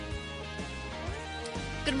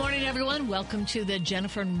Good morning, everyone. Welcome to the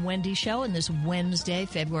Jennifer and Wendy Show on this Wednesday,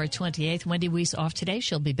 February 28th. Wendy Weiss off today.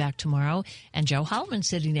 She'll be back tomorrow. And Joe Holleman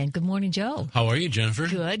sitting in. Good morning, Joe. How are you, Jennifer?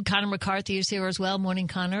 Good. Connor McCarthy is here as well. Morning,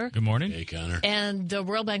 Connor. Good morning. Hey, Connor. And the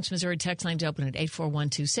Royal Bank's Missouri text line's open at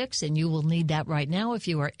 84126, and you will need that right now if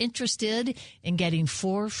you are interested in getting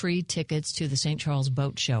 4 free tickets to the St. Charles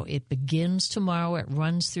Boat Show. It begins tomorrow. It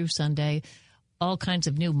runs through Sunday. All kinds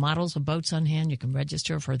of new models of boats on hand. You can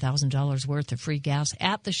register for $1,000 worth of free gas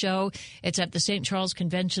at the show. It's at the St. Charles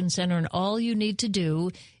Convention Center, and all you need to do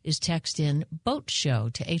is text in Boat Show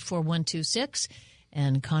to 84126,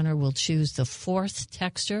 and Connor will choose the 4th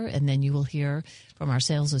texter, and then you will hear from our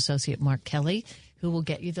sales associate, Mark Kelly, who will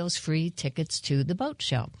get you those free tickets to the boat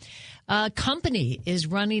show. Company is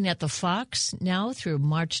running at the Fox now through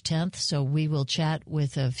March 10th, so we will chat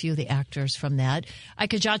with a few of the actors from that.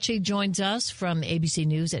 Ike Kajachi joins us from ABC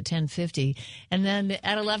News at 10:50, and then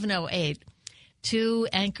at 11:08, 2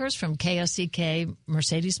 anchors from KSDK,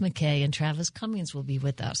 Mercedes McKay and Travis Cummings will be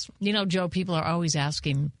with us. You know, Joe, people are always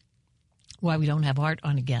asking why we don't have Art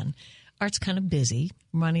on again. Art's kind of busy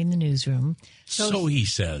running the newsroom. So he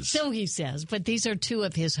says. So he says. But these are 2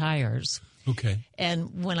 of his hires. Okay.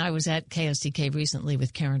 And when I was at KSDK recently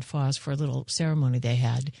with Karen Foss for a little ceremony they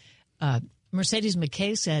had, Mercedes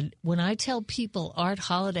McKay said, when I tell people Art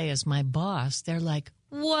Holiday is my boss, they're like,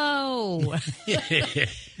 whoa,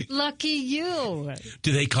 lucky you.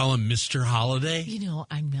 Do they call him Mr. Holiday? You know,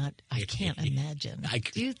 I can't imagine.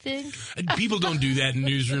 Do you think? People don't do that in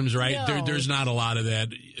newsrooms, right? No. There's not a lot of that.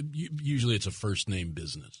 Usually it's a first name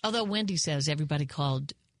business. Although Wendy says everybody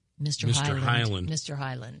called Mr. Highland. Mr.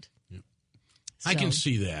 Highland. Yep. So, I can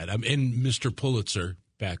see that. And Mr. Pulitzer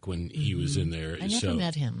back when he was in there. I never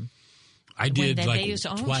met him. I did they used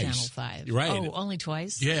to own twice. Channel 5. Right. Oh, only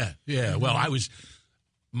twice? Yeah. Well,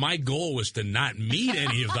 my goal was to not meet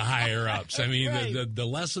any of the higher ups. I mean, right. the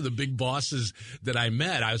less of the big bosses that I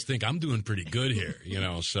met, I was thinking I'm doing pretty good here,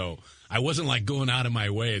 So I wasn't like going out of my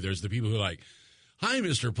way. There's the people who are like, "Hi,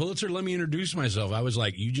 Mr. Pulitzer, let me introduce myself." I was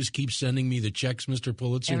like, "You just keep sending me the checks, Mr.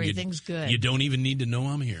 Pulitzer. Everything's good. You don't even need to know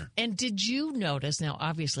I'm here." And did you notice, now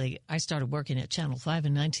obviously I started working at Channel 5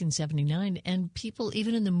 in 1979, and people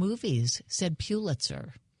even in the movies said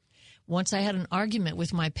Pulitzer. Once I had an argument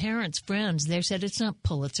with my parents' friends. They said it's not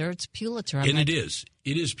Pulitzer, it's Pulitzer. And it is.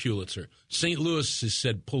 It is Pulitzer. St. Louis has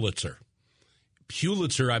said Pulitzer.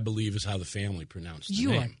 Pulitzer, I believe, is how the family pronounced the name.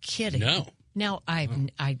 You are kidding. No. Now, I'm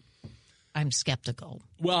skeptical.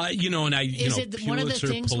 Well, Is it Pulitzer, one of the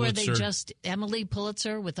things where they Pulitzer. just, Emily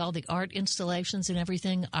Pulitzer with all the art installations and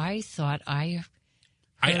everything? I thought I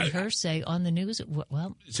heard her say on the news,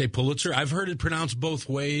 well. Say Pulitzer? I've heard it pronounced both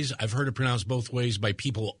ways. I've heard it pronounced both ways by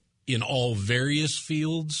people in all various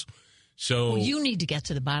fields. So Well, you need to get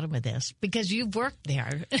to the bottom of this because you've worked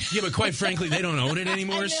there. Yeah, but quite frankly, they don't own it I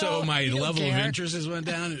anymore, know, so my you don't level of care. interest has went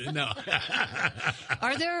down. No.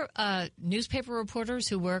 Are there newspaper reporters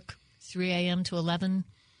who work 3 a.m. to 11?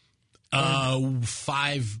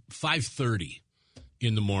 5:30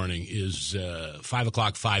 in the morning is 5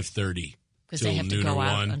 o'clock, 5:30. Because they have to noon go or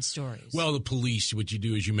out 1. on stories. Well, the police, what you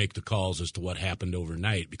do is you make the calls as to what happened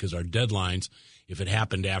overnight because our deadlines, if it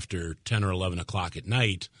happened after 10 or 11 o'clock at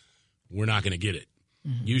night, we're not going to get it.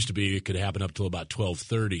 Mm-hmm. Used to be it could happen up till about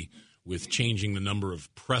 12:30 with changing the number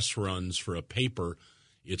of press runs for a paper.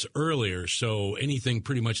 It's earlier, so anything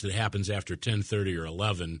pretty much that happens after 10:30 or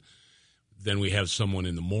 11, then we have someone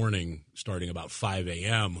in the morning starting about 5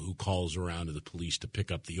 a.m. who calls around to the police to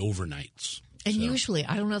pick up the overnights. And usually,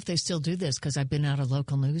 I don't know if they still do this because I've been out of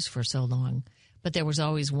local news for so long, but there was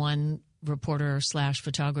always one reporter /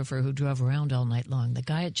 photographer who drove around all night long. The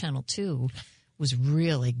guy at Channel 2 was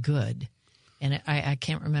really good. And I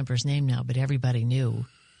can't remember his name now, but everybody knew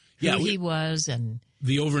who he was. And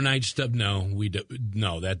the overnight stuff, no, we do,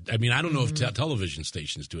 no. That I mean, I don't know if television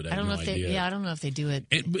stations do it. I have no idea. I don't know if they do it.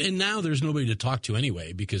 And now there's nobody to talk to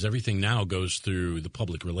anyway because everything now goes through the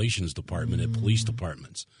public relations department and police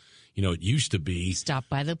departments. It used to be Stop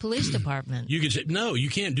by the police department. You could say, no, you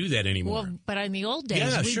can't do that anymore. Well, but in the old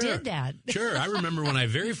days, we did that. Sure. I remember when I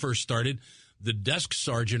very first started, the desk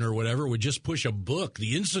sergeant or whatever would just push a book,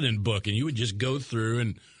 the incident book, and you would just go through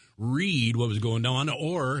and read what was going on.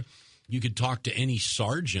 Or you could talk to any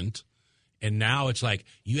sergeant, and now it's like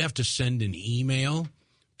you have to send an email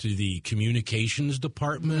to the communications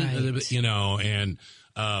department, right. And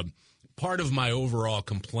part of my overall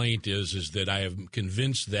complaint is that I am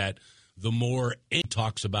convinced that the more it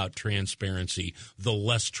talks about transparency, the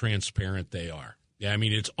less transparent they are. Yeah, I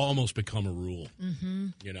mean, it's almost become a rule,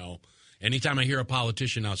 Anytime I hear a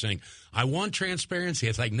politician now saying, I want transparency,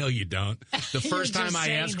 it's like, no, you don't. The first time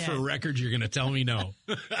I ask for records, you're going to tell me no.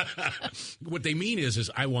 What they mean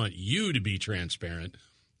is I want you to be transparent.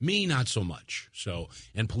 Me, not so much. So,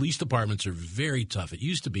 and police departments are very tough. It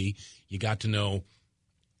used to be you got to know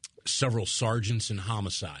several sergeants in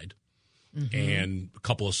homicide and a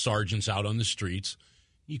couple of sergeants out on the streets.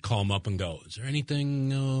 You call them up and go, is there anything,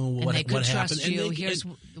 what happened? You.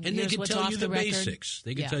 And they could tell you the basics.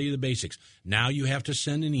 They could tell you the basics. Now you have to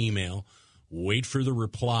send an email, wait for the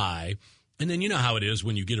reply, and then you know how it is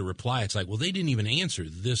when you get a reply. It's like, well, they didn't even answer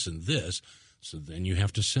this and this, so then you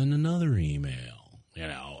have to send another email,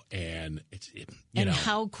 and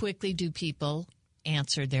how quickly do people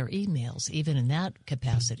answer their emails, even in that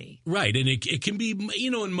capacity? Right, and it can be,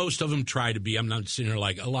 and most of them try to be. I'm not sitting here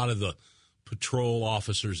like a lot of the patrol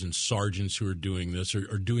officers and sergeants who are doing this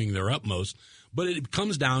are doing their utmost, but it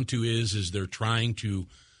comes down to is they're trying to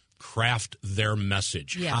craft their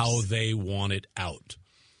message, how they want it out.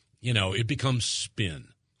 It becomes spin.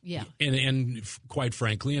 Yeah. And quite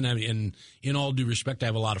frankly, and in all due respect, I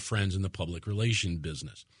have a lot of friends in the public relation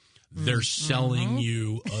business. They're selling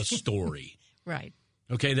you a story. Right.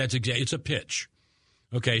 Okay, it's a pitch.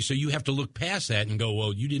 Okay, so you have to look past that and go,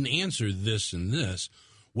 well, you didn't answer this and this.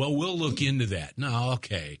 Well, we'll look into that. No,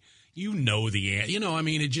 okay. The answer.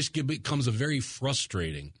 It just becomes a very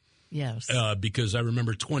frustrating. Yes. Because I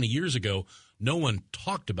remember 20 years ago, no one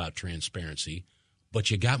talked about transparency, but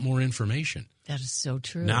you got more information. That is so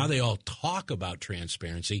true. Now they all talk about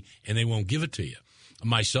transparency, and they won't give it to you.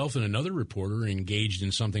 Myself and another reporter are engaged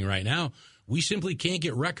in something right now. We simply can't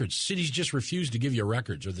get records. Cities just refuse to give you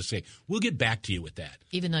records, or they say, we'll get back to you with that.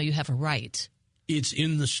 Even though you have a right. It's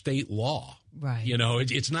in the state law. Right.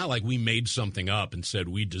 It's not like we made something up and said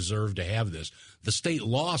we deserve to have this. The state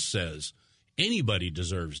law says anybody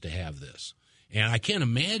deserves to have this. And I can't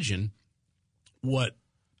imagine what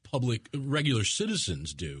regular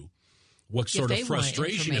citizens do, what sort of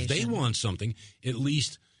frustration. If they want something, at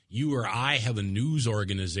least you or I have a news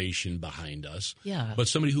organization behind us. Yeah. But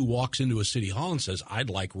somebody who walks into a city hall and says, I'd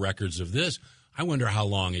like records of this, I wonder how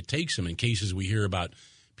long it takes them. In cases we hear about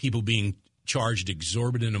people being charged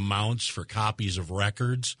exorbitant amounts for copies of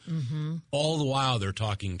records. All the while they're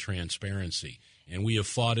talking transparency. And we have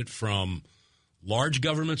fought it from large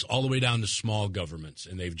governments all the way down to small governments.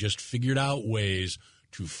 And they've just figured out ways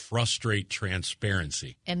to frustrate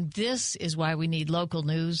transparency. And this is why we need local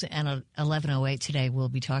news. And at 11:08 today, we'll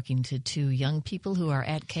be talking to two young people who are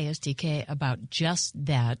at KSDK about just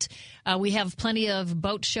that. We have plenty of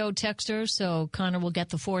boat show texters, so Connor will get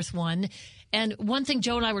the fourth one. And one thing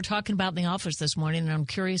Joe and I were talking about in the office this morning, and I'm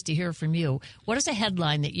curious to hear from you. What is a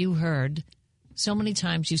headline that you heard so many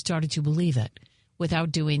times you started to believe it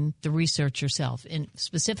without doing the research yourself? And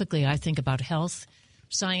specifically, I think about health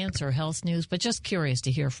science or health news, but just curious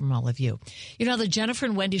to hear from all of you. The Jennifer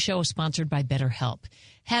and Wendy show is sponsored by BetterHelp.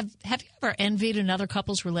 Have you ever envied another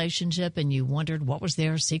couple's relationship and you wondered what was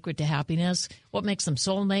their secret to happiness? What makes them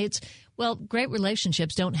soulmates? Well, great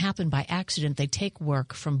relationships don't happen by accident. They take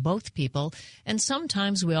work from both people, and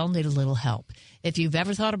sometimes we all need a little help. If you've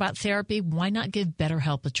ever thought about therapy, why not give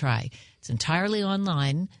BetterHelp a try? It's entirely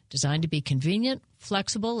online, designed to be convenient,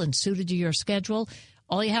 flexible, and suited to your schedule.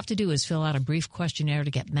 All you have to do is fill out a brief questionnaire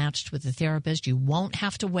to get matched with a therapist. You won't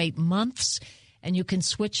have to wait months, and you can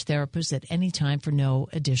switch therapists at any time for no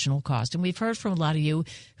additional cost. And we've heard from a lot of you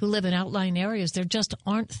who live in outlying areas. There just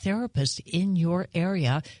aren't therapists in your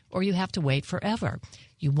area, or you have to wait forever.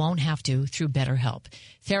 You won't have to through BetterHelp.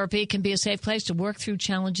 Therapy can be a safe place to work through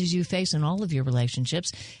challenges you face in all of your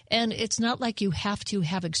relationships, and it's not like you have to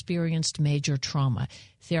have experienced major trauma.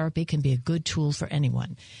 Therapy can be a good tool for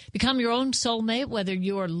anyone. Become your own soulmate, whether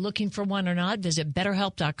you are looking for one or not. Visit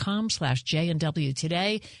BetterHelp.com/J&W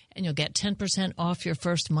today, and you'll get 10% off your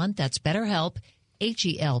first month. That's BetterHelp,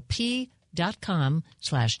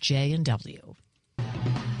 HELP.com/J&W.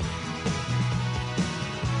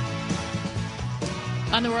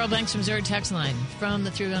 On the World Bank's Missouri text line from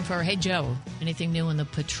the 314, hey, Joe, anything new in the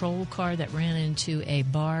patrol car that ran into a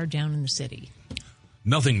bar down in the city?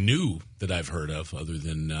 Nothing new that I've heard of other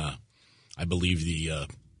than I believe the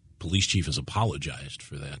police chief has apologized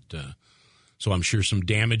for that. So I'm sure some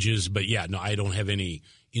damages. But, yeah, no, I don't have any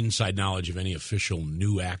inside knowledge of any official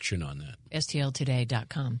new action on that.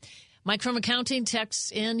 STLtoday.com. Mike from accounting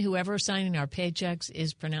texts in, whoever is signing our paychecks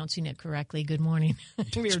is pronouncing it correctly. Good morning.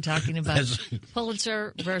 We were talking about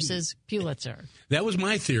Pulitzer versus Pulitzer. That was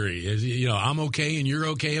my theory. Is, I'm okay and you're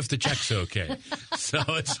okay if the check's okay. So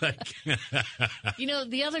it's like.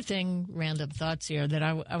 The other thing, random thoughts here, that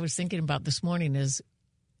I was thinking about this morning is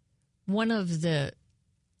one of the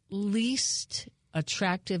least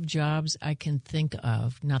attractive jobs I can think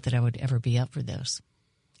of, not that I would ever be up for this,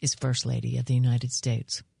 is First Lady of the United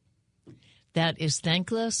States. That is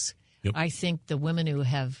thankless. Yep. I think the women who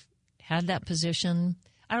have had that position,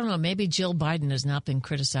 I don't know, maybe Jill Biden has not been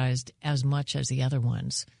criticized as much as the other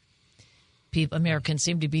ones. Americans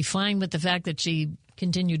seem to be fine with the fact that she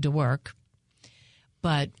continued to work.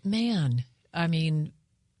 But, man, I mean,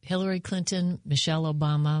 Hillary Clinton, Michelle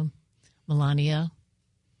Obama, Melania,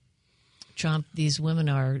 Trump, these women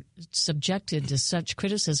are subjected to such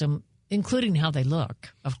criticism, including how they look,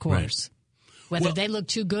 of course. Right. Whether they look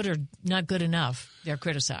too good or not good enough, they're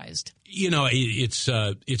criticized. You know, it's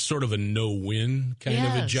sort of a no-win kind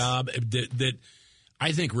of a job that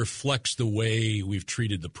I think reflects the way we've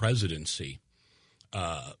treated the presidency.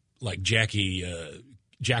 Like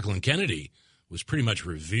Jacqueline Kennedy was pretty much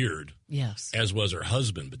revered, as was her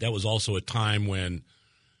husband. But that was also a time when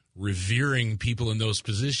revering people in those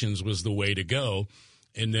positions was the way to go.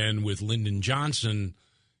 And then with Lyndon Johnson,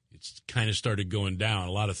 it's kind of started going down.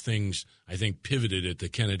 A lot of things, I think, pivoted at the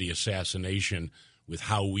Kennedy assassination with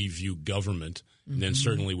how we view government. Mm-hmm. And then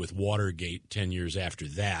certainly with Watergate 10 years after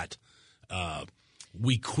that,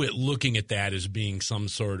 we quit looking at that as being some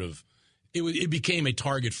sort of – it became a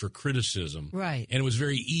target for criticism. Right. And it was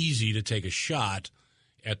very easy to take a shot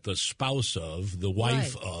at the spouse of, the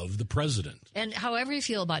wife of the president. And however you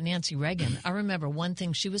feel about Nancy Reagan, I remember one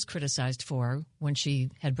thing she was criticized for when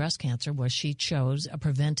she had breast cancer was she chose a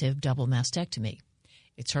preventive double mastectomy.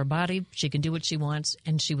 It's her body. She can do what she wants,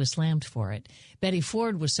 and she was slammed for it. Betty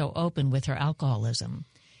Ford was so open with her alcoholism.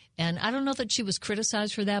 And I don't know that she was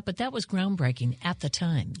criticized for that, but that was groundbreaking at the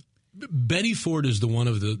time. Betty Ford is one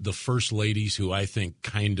of the first ladies who I think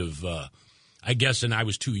kind of I guess, and I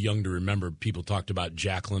was too young to remember, people talked about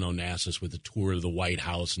Jacqueline Onassis with a tour of the White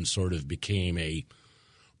House and sort of became a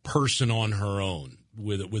person on her own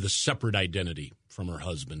with a separate identity from her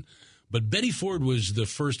husband. But Betty Ford was the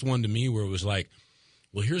first one to me where it was like,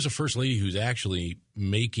 well, here's a first lady who's actually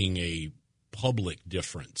making a public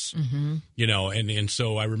difference. Mm-hmm. You know, and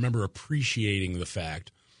so I remember appreciating the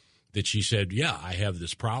fact that she said, yeah, I have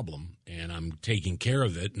this problem and I'm taking care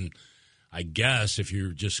of it. And I guess if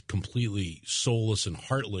you're just completely soulless and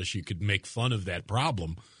heartless, you could make fun of that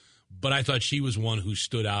problem. But I thought she was one who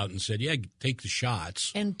stood out and said, yeah, take the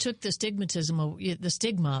shots. And took the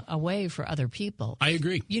stigma away for other people. I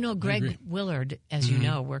agree. You know, Greg Willard, as you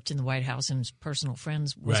know, worked in the White House and was personal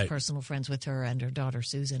friends with her and her daughter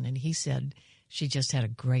Susan. And he said she just had a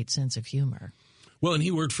great sense of humor. Well, and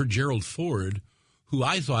he worked for Gerald Ford, who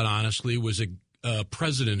I thought, honestly, was a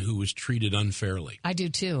president who was treated unfairly. I do,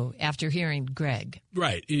 too, after hearing Greg.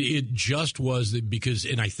 Right. It just was because,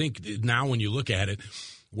 and I think now when you look at it,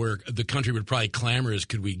 where the country would probably clamor is,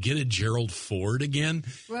 could we get a Gerald Ford again?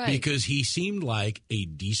 Right. Because he seemed like a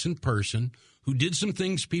decent person who did some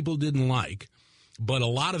things people didn't like, but a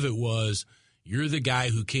lot of it was, you're the guy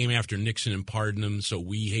who came after Nixon and pardoned him, so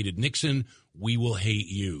we hated Nixon, we will hate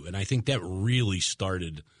you. And I think that really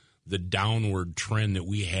started the downward trend that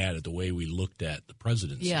we had at the way we looked at the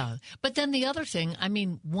presidency. Yeah. But then the other thing, I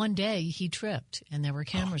mean, one day he tripped and there were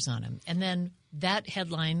cameras on him. And then that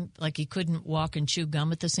headline, like he couldn't walk and chew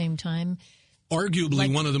gum at the same time.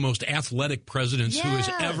 Arguably one of the most athletic presidents who has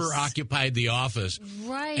ever occupied the office.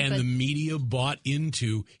 Right. And the media bought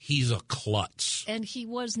into he's a klutz. And he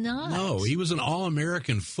was not. No, he was an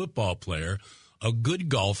All-American football player, a good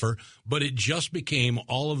golfer, but it just became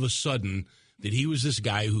all of a sudden that he was this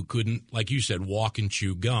guy who couldn't, like you said, walk and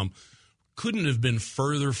chew gum. Couldn't have been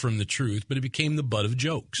further from the truth, but it became the butt of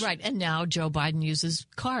jokes. Right, and now Joe Biden uses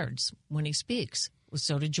cards when he speaks.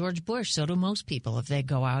 So did George Bush. So do most people. If they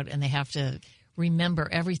go out and they have to remember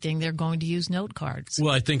everything, they're going to use note cards.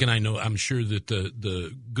 Well, I think, and I'm sure that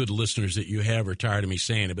the good listeners that you have are tired of me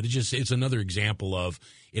saying it, but it's another example of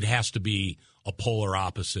it has to be a polar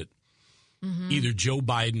opposite. Mm-hmm. Either Joe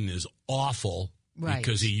Biden is awful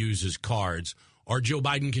because he uses cards, or Joe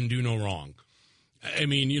Biden can do no wrong. I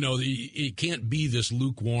mean, you know, it can't be this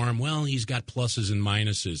lukewarm, well, he's got pluses and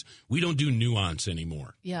minuses. We don't do nuance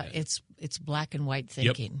anymore. Yeah, it's black and white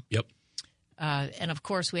thinking. Yep. And, of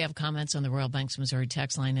course, we have comments on the Royal Banks of Missouri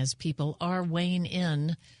text line as people are weighing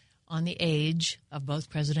in on the age of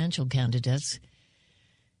both presidential candidates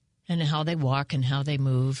and how they walk and how they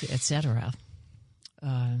move, et cetera.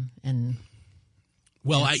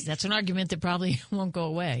 Well, that's an argument that probably won't go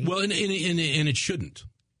away. Well, and it shouldn't,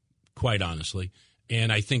 quite honestly.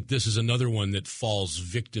 And I think this is another one that falls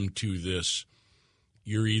victim to this.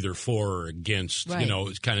 You're either for or against,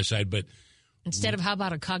 it's kind of side. But instead of how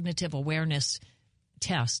about a cognitive awareness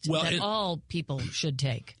test that all people should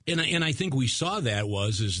take? And I think we saw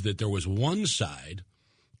is that there was one side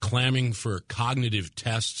clamming for cognitive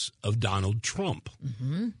tests of Donald Trump.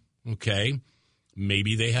 Mm-hmm. Okay,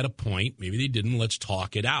 maybe they had a point. Maybe they didn't. Let's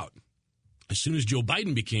talk it out. As soon as Joe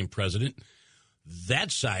Biden became president,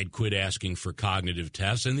 that side quit asking for cognitive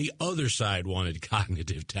tests, and the other side wanted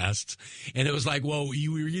cognitive tests. And it was like, well,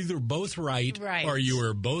 you were either both right. Or you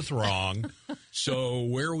were both wrong. So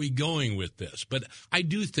where are we going with this? But I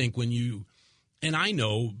do think when you, and I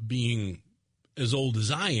know being as old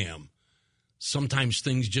as I am, sometimes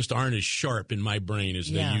things just aren't as sharp in my brain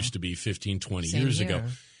as they used to be 15, 20 years ago.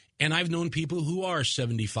 And I've known people who are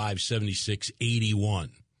 75, 76, 81.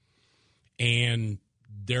 And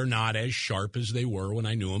they're not as sharp as they were when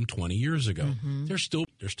I knew them 20 years ago. Mm-hmm. They're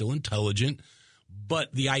still intelligent,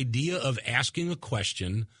 but the idea of asking a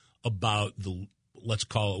question about let's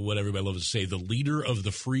call it what everybody loves to say, the leader of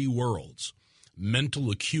the free world's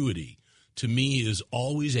mental acuity, to me is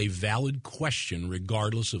always a valid question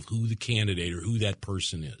regardless of who the candidate or who that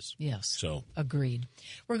person is. Yes. So agreed.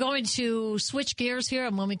 We're going to switch gears here,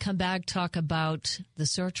 and when we come back, talk about the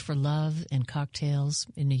search for love and cocktails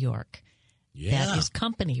in New York. Yeah. That is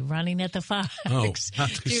Company running at the Fox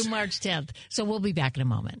through March 10th. So we'll be back in a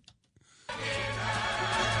moment.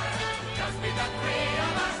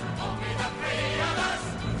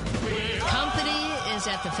 Company is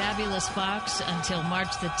at the fabulous Fox until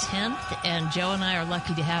March the 10th, and Joe and I are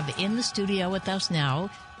lucky to have in the studio with us now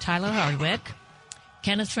Tyler Hardwick,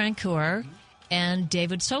 Kenneth Francoeur, and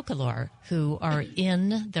David Sokolour, who are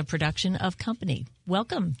in the production of Company.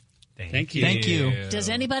 Welcome. Thank you. Thank you. Does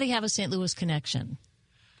anybody have a St. Louis connection?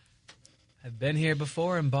 I've been here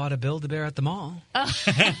before and bought a Build-A-Bear at the mall. There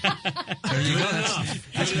you go.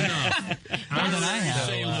 Good enough. More than I have.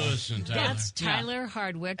 St. Louis and Tyler. That's Tyler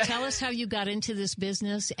Hardwick. Tell us how you got into this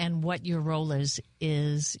business and what your role is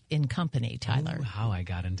in Company, Tyler. Ooh, how I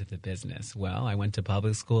got into the business. Well, I went to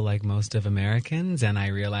public school like most of Americans, and I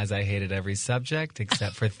realized I hated every subject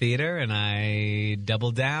except for theater, and I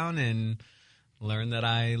doubled down and learned that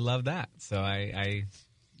I love that. So I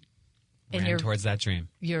ran towards that dream.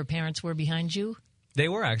 Your parents were behind you? They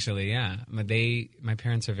were actually, yeah. My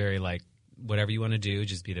parents are very like, whatever you want to do,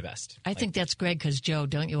 just be the best. I think that's great because, Joe,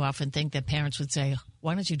 don't you often think that parents would say,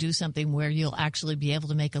 why don't you do something where you'll actually be able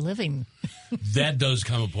to make a living? That does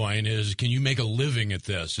come a point is, can you make a living at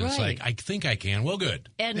this? It's like, I think I can. Well, good.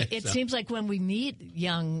 And it seems like when we meet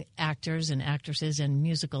young actors and actresses and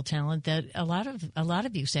musical talent that a lot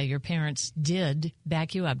of you say your parents did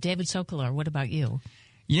back you up. David Sokolour, what about you?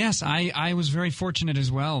 Yes, I was very fortunate as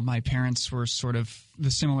well. My parents were sort of the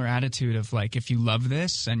similar attitude of like, if you love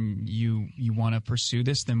this and you want to pursue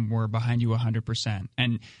this, then we're behind you 100%.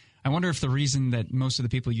 And I wonder if the reason that most of the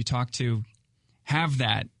people you talk to have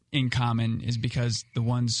that in common is because the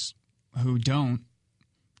ones who don't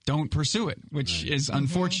pursue it, which is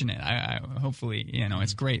unfortunate. I hopefully,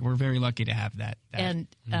 it's great. We're very lucky to have that. And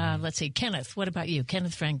let's see, Kenneth, what about you?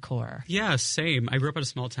 Kenneth Francoeur. Yeah, same. I grew up in a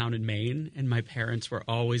small town in Maine, and my parents were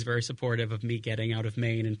always very supportive of me getting out of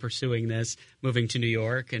Maine and pursuing this, moving to New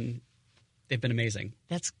York, and they've been amazing.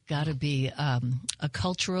 That's got to be a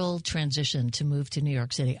cultural transition to move to New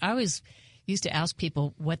York City. I always used to ask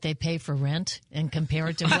people what they pay for rent and compare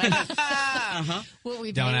it to what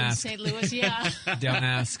we pay in St. Louis. Yeah. Don't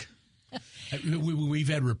ask. We've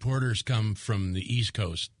had reporters come from the East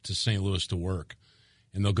Coast to St. Louis to work,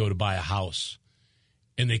 and they'll go to buy a house,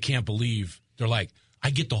 and they can't believe, they're like, I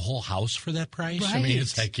get the whole house for that price? Right. I mean,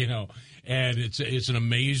 it's like, and it's an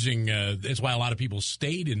amazing, that's why a lot of people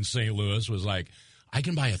stayed in St. Louis, was like, I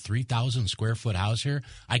can buy a 3,000 square foot house here.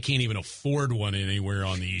 I can't even afford one anywhere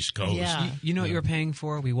on the East Coast. Yeah. You know what you're paying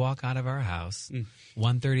for? We walk out of our house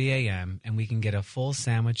 1:30 a.m. and we can get a full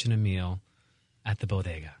sandwich and a meal at the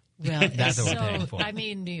bodega. Well, That's what we're paying for. I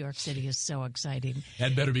mean, New York City is so exciting.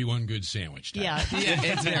 That better be one good sandwich. Tyler. Yeah.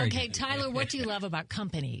 It's very Okay, good. Tyler, what do you love about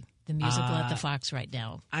Company, the musical at the Fox right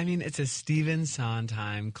now? I mean, it's a Stephen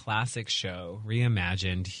Sondheim classic show,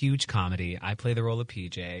 reimagined, huge comedy. I play the role of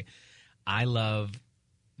PJ. I love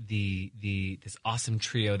this awesome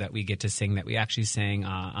trio that we get to sing that we actually sang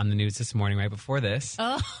on the news this morning right before this.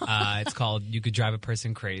 Oh. It's called You Could Drive a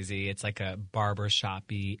Person Crazy. It's like a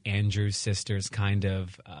barbershop-y Andrews Sisters kind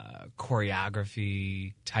of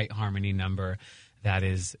choreography, tight harmony number that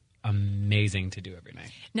is amazing to do every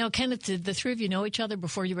night. Now, Kenneth, did the three of you know each other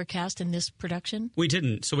before you were cast in this production? We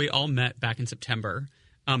didn't. So we all met back in September.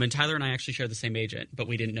 And Tyler and I actually share the same agent, but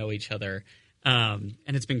we didn't know each other. And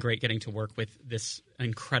it's been great getting to work with this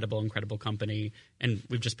incredible company, and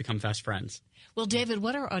we've just become fast friends. Well, David,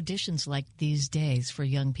 what are auditions like these days for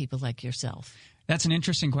young people like yourself? That's an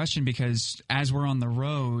interesting question because as we're on the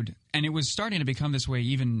road, and it was starting to become this way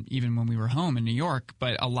even when we were home in New York,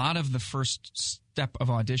 but a lot of the first step of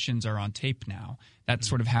auditions are on tape now. That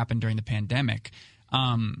sort of happened during the pandemic.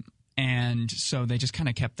 And so they just kind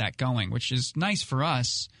of kept that going, which is nice for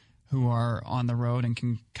us who are on the road and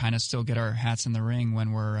can kind of still get our hats in the ring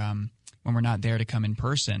when we're not there to come in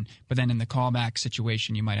person. But then in the callback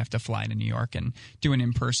situation, you might have to fly to New York and do an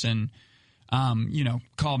in-person,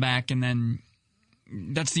 callback. And then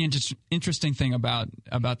that's the interesting thing about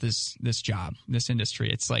this job, this industry.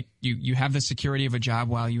 It's like you have the security of a job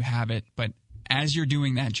while you have it, but as you're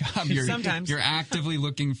doing that job, you're actively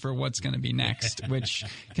looking for what's going to be next, which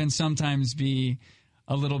can sometimes be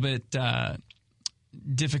a little bit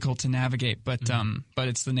difficult to navigate, but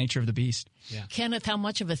it's the nature of the beast. Yeah. Kenneth, how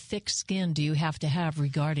much of a thick skin do you have to have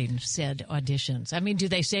regarding said auditions? I mean, do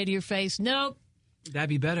they say to your face, "Nope"? That'd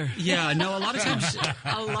be better. Yeah, no. A lot of times,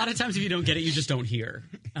 if you don't get it, you just don't hear.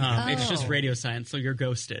 It's just radio science, so you're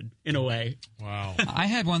ghosted in a way. Wow, I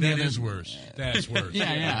had one. That is worse. That's worse.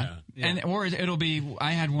 Yeah. And or it'll be.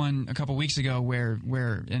 I had one a couple weeks ago where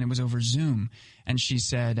and it was over Zoom, and she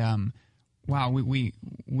said, "Wow, we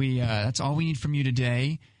that's all we need from you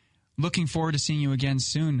today. Looking forward to seeing you again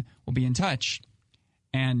soon. We'll be in touch."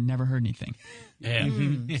 And never heard anything. Yeah.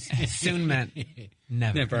 Soon meant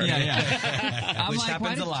never. Yeah. Which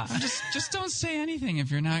happens a lot. Just don't say anything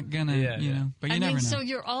if you're not gonna, But you never know. So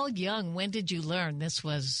you're all young. When did you learn this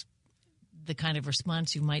was the kind of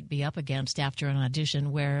response you might be up against after an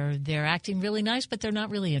audition where they're acting really nice, but they're not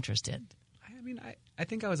really interested? I mean, I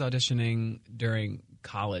think I was auditioning during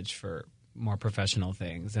college for more professional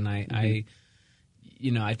things, and I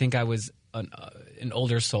think I was an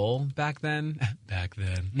older soul back then.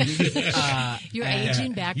 You're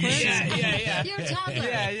aging backwards? Yeah. You're a toddler.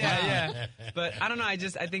 Yeah. But I don't know. I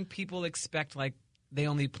think people expect like they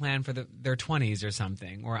only plan for their 20s or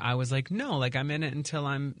something. Or I was like, no, like I'm in it until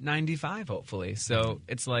I'm 95, hopefully. So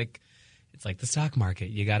it's like the stock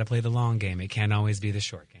market. You got to play the long game. It can't always be the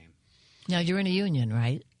short game. Now you're in a union,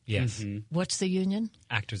 right? Yes. Mm-hmm. What's the union?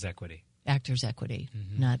 Actors Equity. Actors Equity.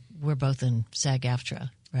 We're both in SAG-AFTRA,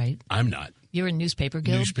 right? I'm not. You're in Newspaper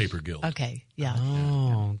Guild? Newspaper Guild. Okay, yeah.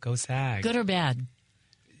 Oh, go SAG. Good or bad?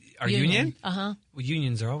 Our union? Uh-huh. Well,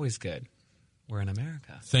 unions are always good. We're in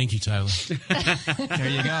America. Thank you, Tyler. There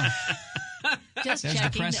you go. Just There's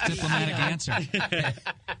checking. the press diplomatic answer.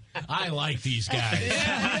 I like these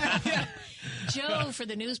guys. Joe, for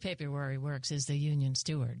the newspaper where he works, is the union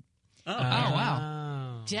steward. Oh,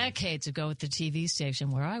 wow. Decades ago at the TV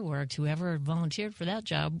station where I worked, whoever volunteered for that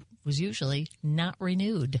job was usually not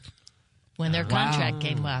renewed when their contract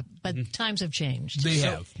came up. But times have changed. They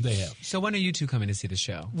have. So when are you two coming to see the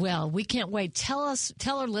show? Well, we can't wait. Tell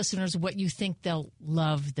our listeners what you think they'll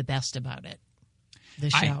love the best about it, the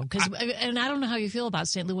show. And I don't know how you feel about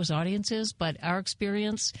St. Louis audiences, but our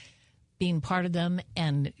experience being part of them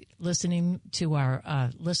and listening to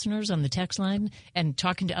our listeners on the text line and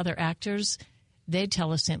talking to other actors, they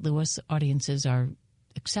tell us St. Louis audiences are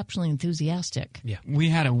exceptionally enthusiastic. Yeah. We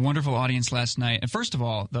had a wonderful audience last night. And first of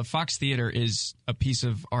all, the Fox Theater is a piece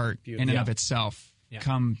of art in and of itself. Yeah.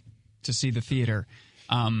 Come to see the theater.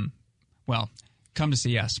 Come to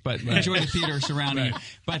see us, but enjoy the theater surrounding you.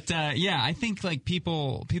 But I think like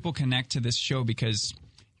people connect to this show because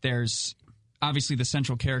there's obviously the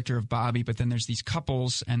central character of Bobby, but then there's these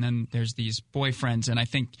couples and then there's these boyfriends. And I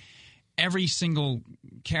think every single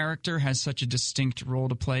character has such a distinct role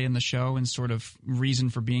to play in the show and sort of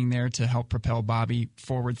reason for being there to help propel Bobby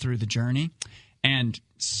forward through the journey. And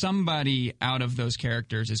somebody out of those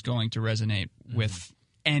characters is going to resonate with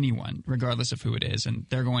anyone, regardless of who it is. And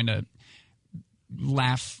they're going to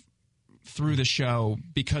laugh through the show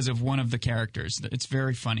because of one of the characters. It's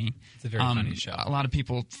very funny. It's a very funny show. A lot of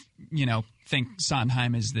people, think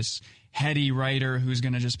Sondheim is this heady writer who's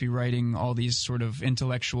going to just be writing all these sort of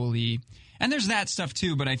intellectually, and there's that stuff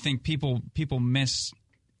too. But I think people miss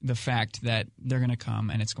the fact that they're going to come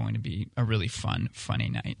and it's going to be a really funny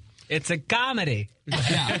night. It's a comedy.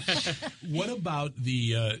 Yeah. What about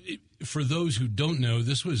for those who don't know,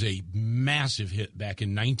 this was a massive hit back in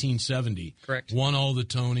 1970. Correct. Won all the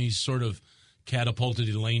Tonys, sort of catapulted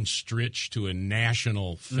Elaine Stritch to a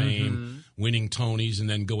national fame, winning Tonys and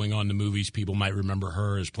then going on to movies. People might remember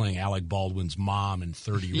her as playing Alec Baldwin's mom in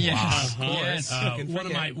 30 Rock. Yes, of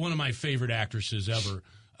course. One of my favorite actresses ever.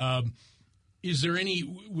 Was there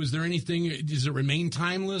anything, does it remain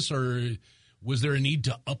timeless, or was there a need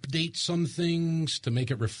to update some things to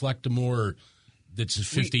make it reflect a more that's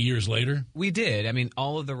 50 years later? We did. I mean,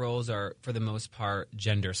 all of the roles are, for the most part,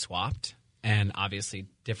 gender swapped. And obviously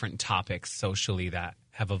different topics socially that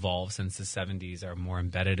have evolved since the 70s are more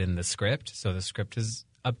embedded in the script. So the script is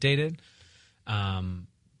updated.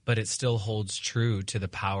 But it still holds true to the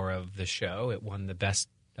power of the show. It won the Best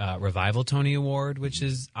Revival Tony Award, which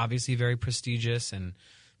is obviously very prestigious and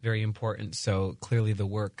very important. So clearly the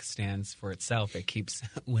work stands for itself. It keeps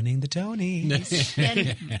winning the Tonys.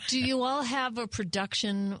 And do you all have a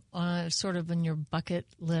production sort of in your bucket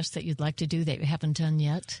list that you'd like to do that you haven't done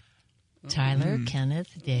yet? Tyler, Kenneth,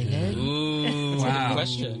 David. Ooh, Wow. Good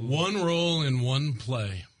question. One role in one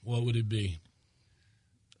play. What would it be?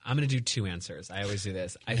 I'm going to do two answers. I always do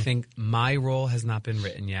this. I think my role has not been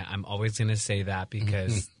written yet. I'm always going to say that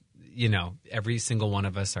because, you know, every single one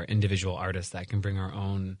of us are individual artists that can bring our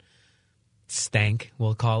own stank,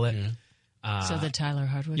 we'll call it. So the Tyler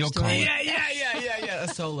Hardwick You'll story? call it. Yeah. A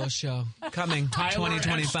solo show coming Tyler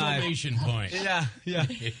 2025. Exclamation point. Yeah.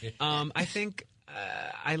 I think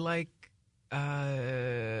I like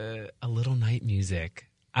a little night music.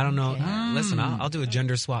 I don't know. Listen, I'll do a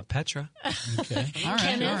gender swap Petra. Okay. All right,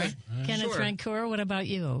 Kenneth, all right. Kenneth Sure. Francoeur, what about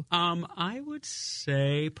you? I would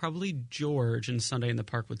say probably George and Sunday in the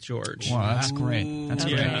Park with George. Wow, that's great. That's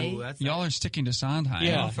Okay. great. Y'all are sticking to Sondheim.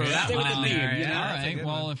 Yeah, for that Stay with one. the theme, All right, you know? All that's a right. good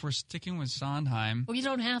Well, one. if we're sticking with Sondheim, Well, you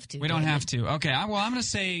don't have to. we don't David. have to. Okay. Well, I'm going to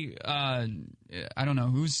say I don't know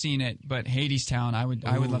who's seen it, but Hadestown. I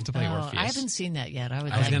would love to play Oh, Orpheus. I haven't seen that yet. I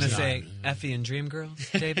would I was like going to to. say Effie and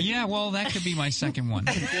Dreamgirls, David. Yeah, well, that could be my second one.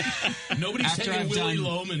 Nobody's After taking I've Willie done-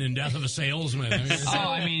 Loman in Death of a Salesman. I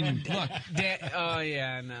mean, I mean, look. Oh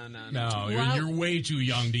yeah, no. no, Well- you're way too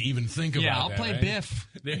young to even think about Yeah, that. I'll play right? Biff.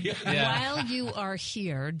 While you are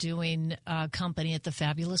here doing company at the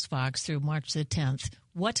Fabulous Fox through March the 10th,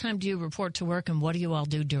 what time do you report to work and what do you all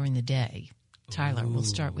do during the day? Tyler, we'll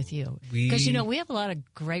start with you. Because, you know, we have a lot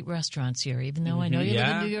of great restaurants here. Even though I know you live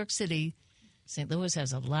in New York City, St. Louis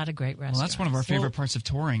has a lot of great restaurants. Well, that's one of our favorite parts of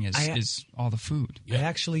touring is all the food. I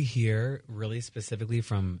actually hear really specifically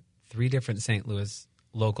from 3 different St. Louis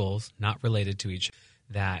locals, not related to each,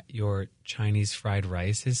 that your Chinese fried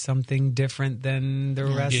rice is something different than the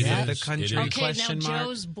rest It of the is. country. It is. Okay, Question now mark.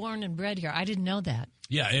 Joe's born and bred here. I didn't know that.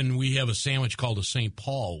 Yeah, and we have a sandwich called a St.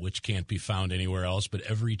 Paul, which can't be found anywhere else, but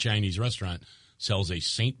every Chinese restaurant sells a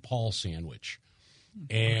St. Paul sandwich.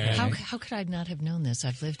 And How could I not have known this?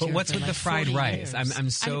 I've lived But here what's for with like the fried 40 rice? years. I'm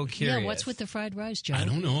so curious. Yeah, what's with the fried rice, Joe? I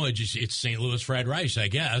don't know. It's St. Louis fried rice, I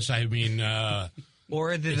guess. I mean,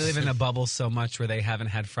 Or they live in a bubble so much where they haven't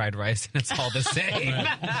had fried rice and it's all the same.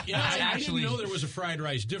 yeah, I didn't know there was a fried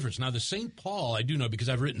rice difference. Now, the St. Paul, I do know because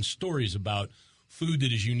I've written stories about food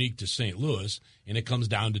that is unique to St. Louis, and it comes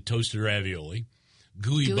down to toasted ravioli,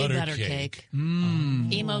 gooey butter cake.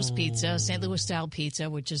 Emo's Pizza, St. Louis style pizza,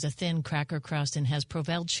 which is a thin cracker crust and has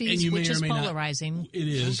Provel cheese, you may which or is may not- polarizing. It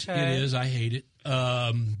is. Okay. It is. I hate it.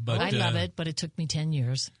 But I love it, but it took me 10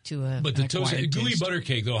 years to. But the acquired gooey taste. butter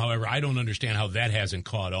cake, though, however, I don't understand how that hasn't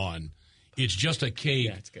caught on. It's just a cake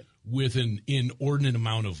Yeah, it's good. with an inordinate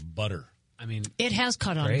amount of butter. I mean, It has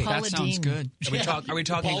caught on. Great. Paula That sounds Deen. good. are we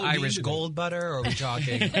talking Paula Irish Deen. gold butter or are we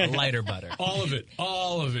talking lighter butter? All of it.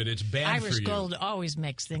 All of it. It's bad for Irish you. gold always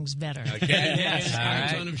makes things better. Yes. All A right.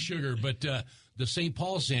 ton of sugar. But the St.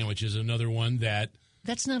 Paul sandwich is another one that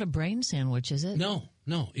That's not a brain sandwich, is it? no.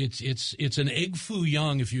 It's an egg foo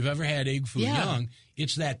young. If you've ever had egg foo Yeah. young,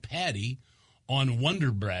 it's that patty on Wonder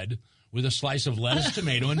Bread with a slice of lettuce,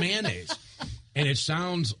 tomato, and mayonnaise. And it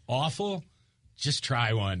sounds awful. Just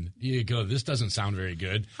try one. You go, this doesn't sound very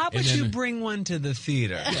good. How And about then- you bring one to the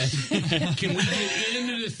theater? Can we get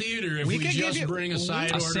into the theater if we could give just you bring a side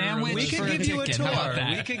a order? sandwich We for could a give you a ticket. tour. How about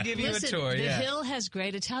that? We could give you Listen, a tour. the Yeah. Hill has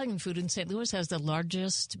great Italian food, and St. Louis has the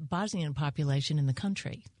largest Bosnian population in the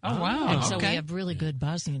country. Oh, wow. And so okay. we have really good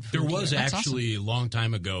Bosnian food. There was here. That's actually a long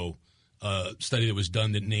time ago a study that was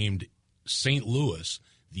done that named St. Louis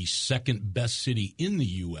the second best city in the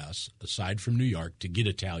U.S., aside from New York, to get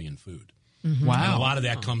Italian food. And a Wow. lot of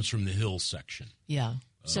that comes from the Hill section. Yeah.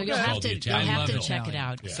 So it's you'll have called the to Italian Hill. check it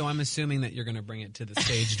out. So I'm assuming that you're going to bring it to the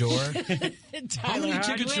stage door. How many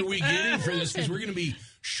tickets are we getting for this? Because we're going to be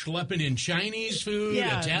schlepping in Chinese food,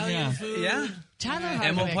 Yeah. Italian Yeah. food. Yeah. Tyler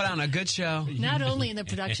And we'll Hardwick, put on a good show. not only in the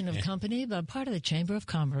production of Company, but part of the Chamber of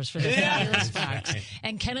Commerce for the Fabulous Fox.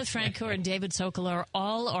 And Kenneth Francoeur and David Sokolow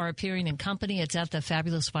all are appearing in Company. It's at the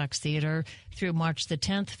Fabulous Fox Theater through March the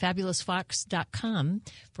 10th. FabulousFox.com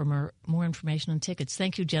for more information on tickets.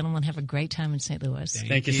 Thank you, gentlemen. Have a great time in St. Louis.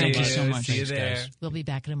 Thank you so Thank you much. so much. See you Thanks, there. guys. We'll be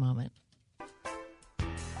back in a moment.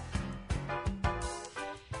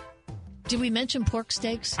 Did we mention pork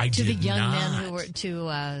steaks I to the did young not. men who were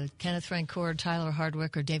to Kenneth Francoeur, Tyler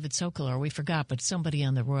Hardwick, or David Sokolow? We forgot, but somebody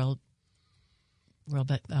on the Royal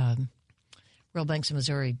Banks of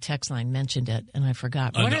Missouri text line mentioned it, and I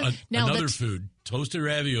forgot. Another food, toasted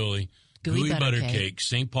ravioli, Gooey gooey butter butter cake. cake,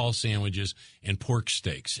 St. Paul sandwiches, and pork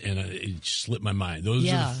steaks. And it slipped my mind. Those are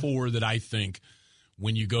Yeah. the 4 that I think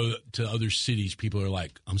when you go to other cities, people are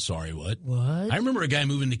like, I'm sorry, what? What? I remember a guy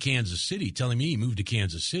moving to Kansas City telling me he moved to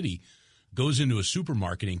Kansas City, goes into a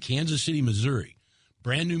supermarket in Kansas City, Missouri,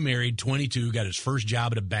 brand new married, 22, got his first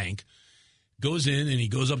job at a bank, goes in and he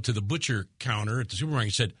goes up to the butcher counter at the supermarket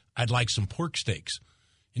and said, I'd like some pork steaks.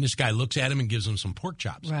 And this guy looks at him and gives him some pork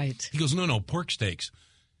chops. Right. He goes, no, pork steaks.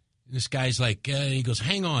 And this guy's like, he goes,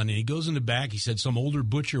 hang on. And he goes in the back. He said some older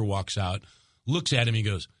butcher walks out, looks at him. He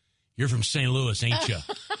goes, you're from St. Louis, ain't you?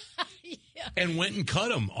 Yeah. And went and cut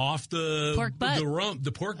him off the pork butt.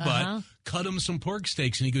 The pork butt, cut him some pork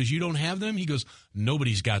steaks. And he goes, you don't have them? He goes,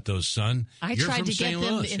 nobody's got those, son. I You're tried from to get St.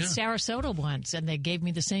 them Louis. in Sarasota once, and they gave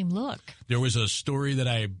me the same look. There was a story that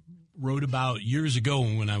I wrote about years ago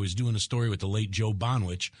when I was doing a story with the late Joe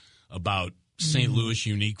Bonwich about St. Louis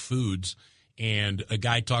unique foods. And a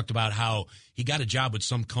guy talked about how he got a job with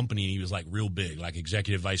some company and he was like real big, like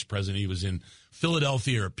executive vice president. He was in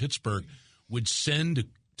Philadelphia or Pittsburgh, would send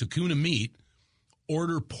to Kuna Meat,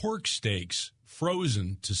 order pork steaks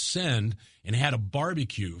frozen to send, and had a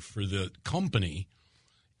barbecue for the company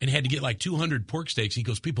and had to get like 200 pork steaks. He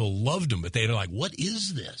goes, people loved them, but they're like, what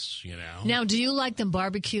is this? You know? Now, do you like them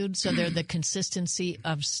barbecued so they're the consistency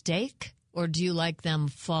of steak, or do you like them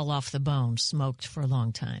fall off the bone, smoked for a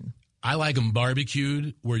long time? I like them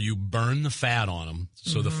barbecued where you burn the fat on them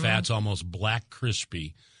so the fat's almost black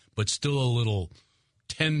crispy, but still a little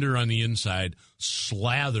tender on the inside,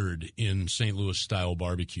 slathered in St. Louis-style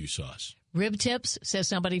barbecue sauce. Rib tips, says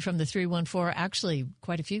somebody from the 314. Actually,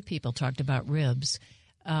 quite a few people talked about ribs.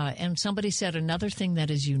 And somebody said another thing that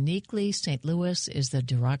is uniquely St. Louis is the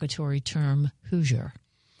derogatory term Hoosier.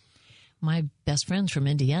 My best friends from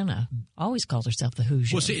Indiana always called herself the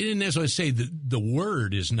Hoosier. Well, see, and that's what I say. The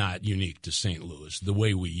word is not unique to St. Louis. The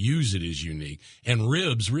way we use it is unique. And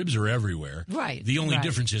ribs are everywhere. Right. The only right.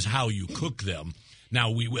 difference is how you cook them.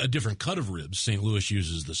 Now, a different cut of ribs. St. Louis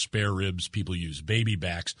uses the spare ribs. People use baby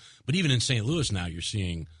backs. But even in St. Louis now, you're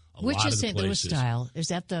seeing a Which lot is of the St. places. Louis style? Is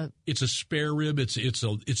that the? It's a spare rib. It's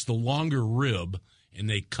the longer rib, and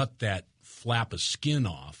they cut that flap of skin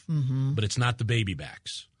off. Mm-hmm. But it's not the baby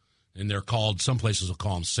backs. And they're called, some places will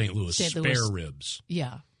call them St. Louis spare ribs.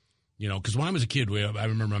 Yeah. You know, because when I was a kid, I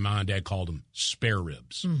remember my mom and dad called them spare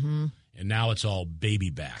ribs. Mm-hmm. And now it's all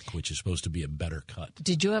baby back, which is supposed to be a better cut.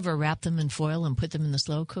 Did you ever wrap them in foil and put them in the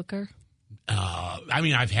slow cooker? I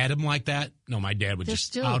mean, I've had them like that. No, my dad would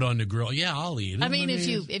out on the grill. Yeah, I'll eat them. I mean, if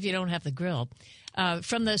you don't have the grill.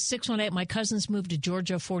 From the 618, my cousins moved to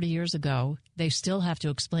Georgia 40 years ago. They still have to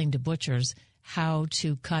explain to butchers how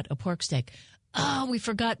to cut a pork steak. Oh, we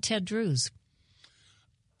forgot Ted Drew's.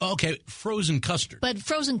 Okay, frozen custard. But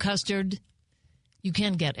frozen custard, you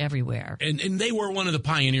can get everywhere. And they were one of the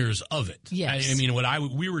pioneers of it. Yes. I mean, what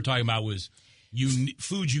we were talking about was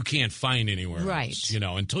foods you can't find anywhere right. else. You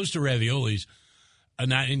know, and toasted raviolis,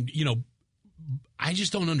 I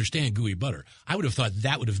just don't understand gooey butter. I would have thought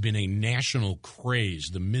that would have been a national craze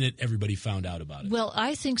the minute everybody found out about it. Well,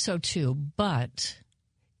 I think so too, but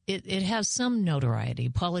it has some notoriety.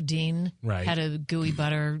 Paula Deen had a gooey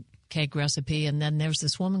butter cake recipe, and then there's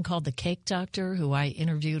this woman called the Cake Doctor who I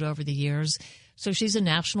interviewed over the years. So she's a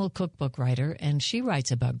national cookbook writer, and she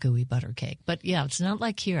writes about gooey butter cake. But, yeah, it's not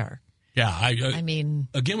like here. Yeah, I mean,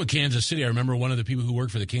 again, with Kansas City, I remember one of the people who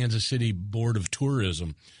worked for the Kansas City Board of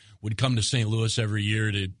Tourism would come to St. Louis every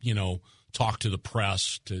year to, talk to the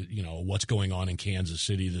press to, what's going on in Kansas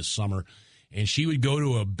City this summer. And she would go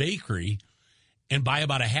to a bakery and buy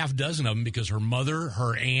about a half dozen of them because her mother,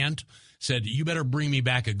 her aunt, said, you better bring me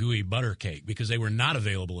back a gooey butter cake because they were not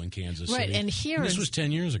available in Kansas City. Right, and here this was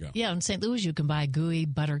 10 years ago. Yeah, in St. Louis, you can buy gooey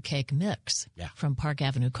butter cake mix from Park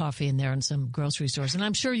Avenue Coffee and there in some grocery stores. And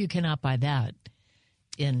I'm sure you cannot buy that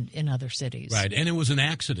in other cities. Right, and it was an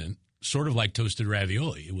accident, sort of like toasted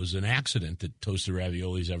ravioli. It was an accident that toasted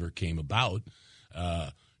raviolis ever came about.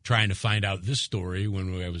 Trying to find out this story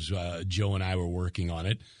when Joe and I were working on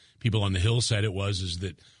it. People on the Hill said is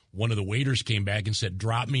that one of the waiters came back and said,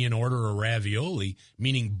 drop me an order of ravioli,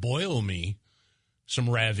 meaning boil me some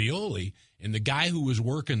ravioli. And the guy who was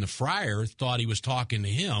working the fryer thought he was talking to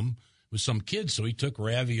him with some kid, so he took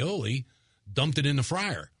ravioli, dumped it in the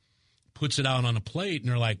fryer, puts it out on a plate,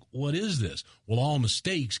 and they're like, what is this? Well, all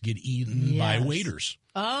mistakes get eaten by waiters.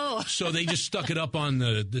 Oh. So they just stuck it up on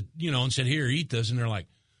the and said, here, eat this. And they're like,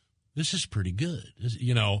 this is pretty good,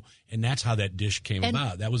 and that's how that dish came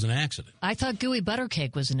about. That was an accident. I thought gooey butter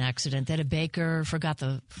cake was an accident, that a baker forgot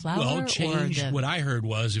the flour. Well, what I heard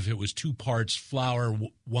was if it was 2 parts flour,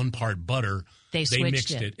 1 part butter, they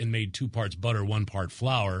mixed it and made 2 parts butter, 1 part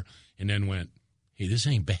flour, and then went, hey, this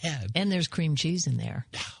ain't bad. And there's cream cheese in there.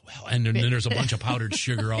 Well, and then there's a bunch of powdered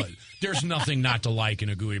sugar. There's nothing not to like in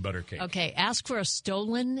a gooey butter cake. Okay, ask for a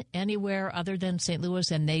stolen anywhere other than St.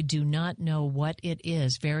 Louis, and they do not know what it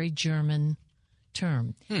is. Very German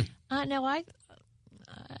term. Now,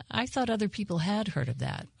 I thought other people had heard of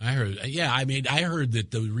that. I heard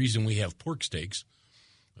that the reason we have pork steaks,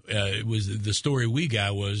 it was the story we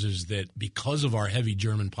got is that because of our heavy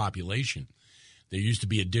German population, there used to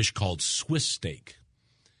be a dish called Swiss steak,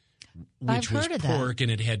 which was pork,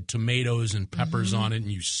 and it had tomatoes and peppers on it,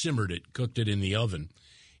 and you simmered it, cooked it in the oven.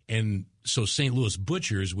 And so St. Louis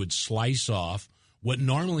butchers would slice off what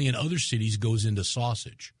normally in other cities goes into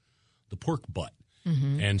sausage, the pork butt.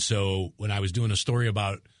 And so when I was doing a story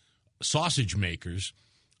about sausage makers,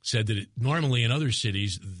 said that normally in other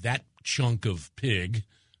cities, that chunk of pig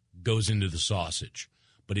goes into the sausage.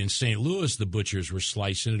 But in St. Louis, the butchers were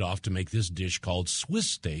slicing it off to make this dish called Swiss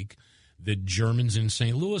steak that Germans in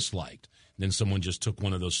St. Louis liked. And then someone just took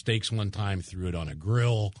one of those steaks one time, threw it on a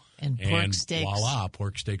grill, and pork steaks. Voila,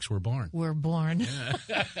 pork steaks were born.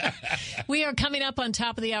 We are coming up on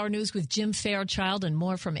Top of the Hour News with Jim Fairchild and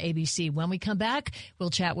more from ABC. When we come back,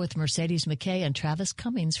 we'll chat with Mercedes McKay and Travis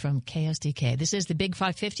Cummings from KSDK. This is the Big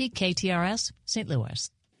 550, KTRS, St. Louis.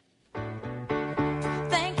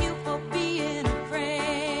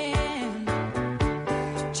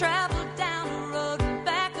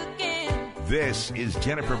 This is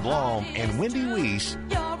Jennifer Blom and Wendy Weiss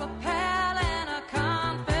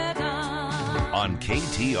on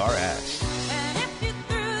KTRS.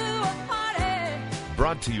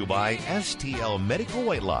 Brought to you by STL Medical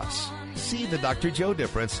Weight Loss. See the Dr. Joe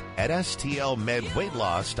difference at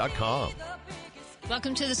stlmedweightloss.com.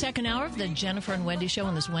 Welcome to the second hour of the Jennifer and Wendy Show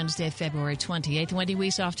on this Wednesday, February 28th. Wendy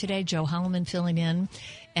Weiss off today, Joe Holleman filling in.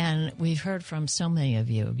 And we've heard from so many of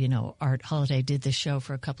you. You know, Art Holiday did this show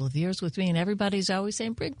for a couple of years with me, and everybody's always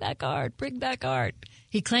saying, bring back Art, bring back Art.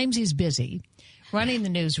 He claims he's busy running the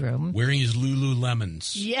newsroom. Wearing his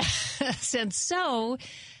Lululemons. Yes, and so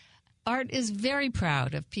Art is very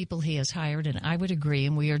proud of people he has hired, and I would agree.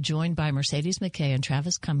 And we are joined by Mercedes McKay and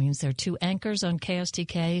Travis Cummings. They're two anchors on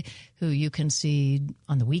KSDK who you can see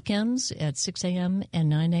on the weekends at 6 a.m. and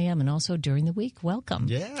 9 a.m. and also during the week. Welcome.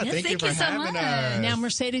 Yeah, thank you for having us. Now,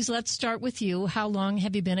 Mercedes, let's start with you. How long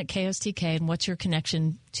have you been at KSDK, and what's your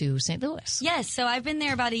connection to St. Louis? Yes, so I've been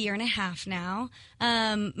there about a year and a half now.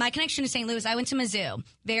 My connection to St. Louis, I went to Mizzou.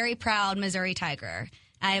 Very proud Missouri Tiger.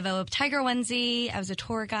 I have a Tiger onesie. I was a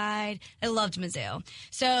tour guide. I loved Mizzou.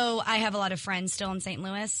 So I have a lot of friends still in St.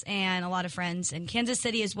 Louis and a lot of friends in Kansas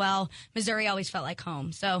City as well. Missouri always felt like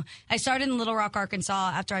home. So I started in Little Rock,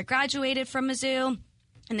 Arkansas after I graduated from Mizzou.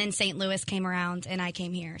 And then St. Louis came around, and I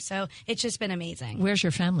came here. So it's just been amazing. Where's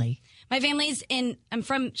your family? My family's I'm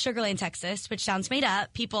from Sugar Land, Texas, which sounds made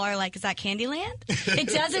up. People are like, is that Candyland? It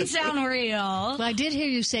doesn't sound real. Well, I did hear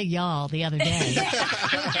you say y'all the other day.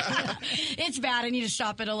 It's bad. I need to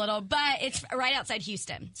stop it a little. But it's right outside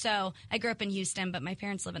Houston. So I grew up in Houston, but my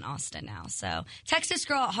parents live in Austin now. So Texas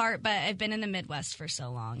girl at heart, but I've been in the Midwest for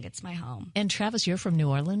so long. It's my home. And Travis, you're from New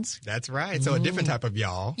Orleans? That's right. So a different type of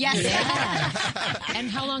y'all. Yes. Yeah. And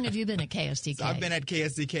how long have you been at KSDK? So I've been at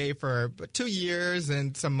KSDK for 2 years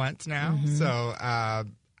and some months now. So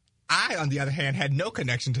I, on the other hand, had no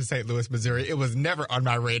connection to St. Louis, Missouri. It was never on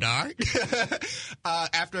my radar.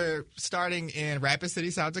 After starting in Rapid City,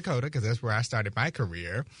 South Dakota, because that's where I started my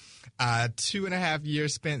career, 2.5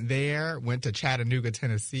 years spent there, went to Chattanooga,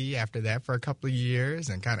 Tennessee after that for a couple of years,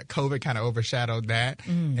 and COVID kind of overshadowed that.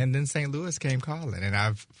 And then St. Louis came calling, and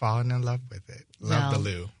I've fallen in love with it. Love the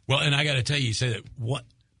Lou. Well, and I got to tell you, say that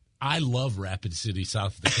I love Rapid City,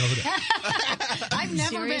 South Dakota. I've never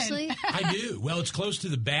Seriously? been. I do. Well, it's close to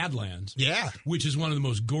the Badlands. Yeah. Which is one of the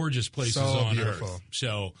most gorgeous places on earth.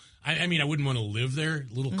 So, I mean, I wouldn't want to live there.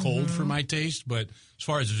 A little cold for my taste. But as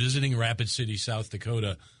far as visiting Rapid City, South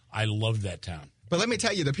Dakota, I love that town. But let me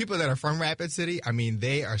tell you, the people that are from Rapid City, I mean,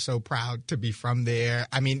 they are so proud to be from there.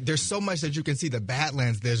 I mean, there's so much that you can see. The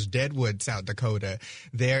Badlands, there's Deadwood, South Dakota.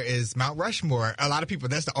 There is Mount Rushmore. A lot of people,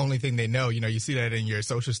 that's the only thing they know. You know, you see that in your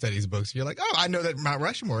social studies books. You're like, oh, I know that Mount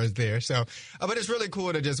Rushmore is there. So, but it's really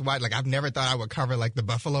cool to just watch. Like, I've never thought I would cover, like, the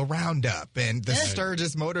Buffalo Roundup and the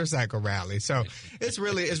Sturgis Motorcycle Rally. So it's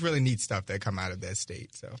really neat stuff that come out of that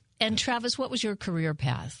state. So. And Travis, what was your career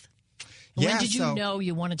path? When did you know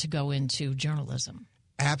you wanted to go into journalism?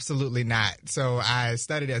 Absolutely not. So I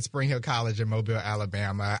studied at Spring Hill College in Mobile,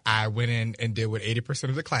 Alabama. I went in and did what 80%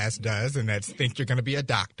 of the class does, and that's think you're going to be a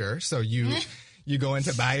doctor. So you you go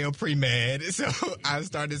into bio pre-med. So I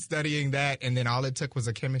started studying that, and then all it took was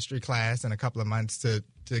a chemistry class and a couple of months to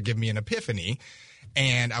give me an epiphany.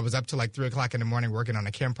 And I was up till like 3 o'clock in the morning working on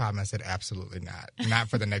a chem problem. I said, absolutely not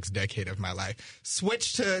for the next decade of my life.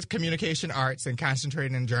 Switched to communication arts and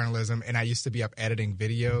concentrated in journalism. And I used to be up editing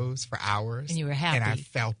videos for hours. And you were happy. And I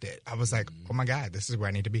felt it. I was like, oh my God, this is where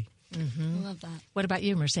I need to be. I love that. What about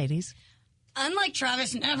you, Mercedes? Unlike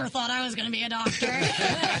Travis, never thought I was going to be a doctor.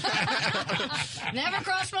 Never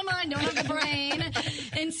crossed my mind, don't have the brain.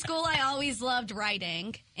 In school, I always loved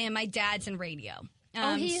writing, and my dad's in radio.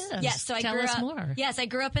 Oh, he is? Yes, so Tell us more. Yes, I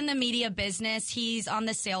grew up in the media business. He's on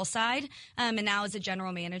the sales side, and now is a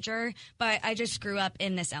general manager. But I just grew up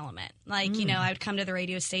in this element. Like, I would come to the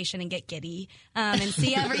radio station and get giddy and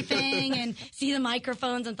see everything and see the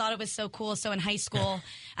microphones and thought it was so cool. So in high school,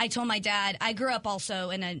 I told my dad, I grew up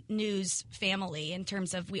also in a news family in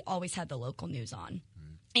terms of we always had the local news on.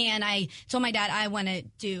 And I told my dad I want to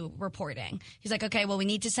do reporting. He's like, okay, well, we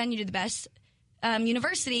need to send you to the best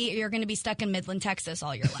university, or you're going to be stuck in Midland, Texas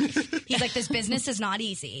all your life. He's like, this business is not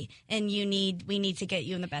easy, and we need to get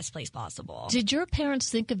you in the best place possible. Did your parents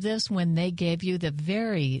think of this when they gave you the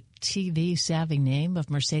very TV-savvy name of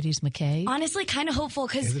Mercedes McKay? Honestly, kind of hopeful,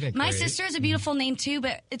 because my sister has a beautiful name too,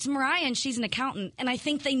 but it's Mariah, and she's an accountant, and I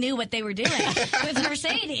think they knew what they were doing with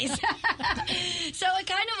Mercedes. So it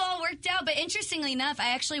kind of all worked out, but interestingly enough,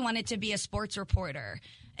 I actually wanted to be a sports reporter.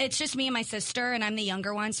 It's just me and my sister, and I'm the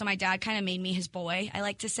younger one, so my dad kind of made me his boy, I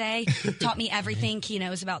like to say. Taught me everything he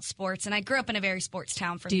knows about sports, and I grew up in a very sports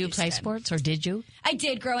town from Houston. Do you play sports, or did you? I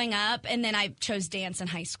did growing up, and then I chose dance in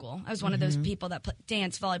high school. I was one of those people that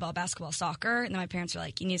dance, volleyball, basketball, soccer, and then my parents were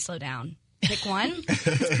like, you need to slow down. Pick one.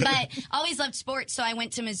 But always loved sports, so I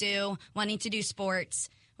went to Mizzou wanting to do sports.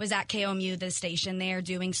 Was at KOMU, the station there,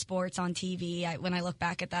 doing sports on TV. When I look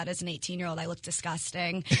back at that as an 18-year-old, I look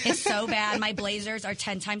disgusting. It's so bad. My blazers are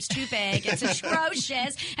 10 times too big. It's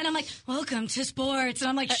atrocious. And I'm like, welcome to sports. And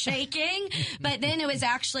I'm like shaking. But then it was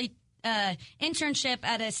actually internship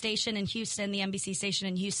at a station in Houston, the NBC station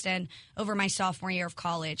in Houston, over my sophomore year of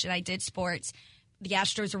college. And I did sports. The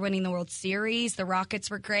Astros were winning the World Series. The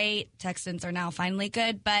Rockets were great. Texans are now finally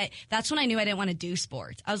good. But that's when I knew I didn't want to do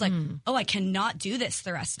sports. I was like, oh, I cannot do this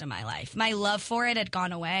the rest of my life. My love for it had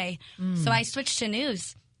gone away. So I switched to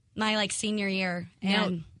news my senior year. And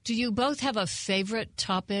now, do you both have a favorite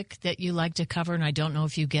topic that you like to cover? And I don't know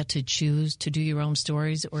if you get to choose to do your own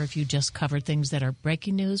stories or if you just cover things that are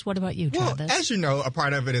breaking news. What about you, Travis? Well, as you know, a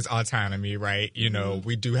part of it is autonomy, right? You know,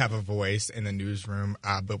 we do have a voice in the newsroom,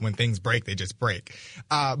 but when things break, they just break.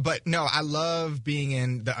 But no, I love being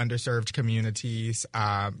in the underserved communities.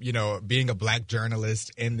 Being a Black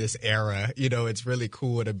journalist in this era, it's really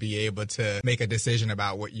cool to be able to make a decision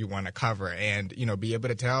about what you want to cover and, be able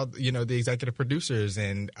to tell, the executive producers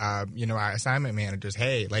and our assignment managers,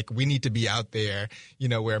 hey, we need to be out there,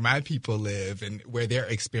 where my people live and where their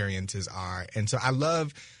experiences are. And so I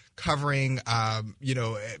love covering,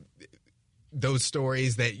 those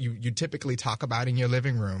stories that you typically talk about in your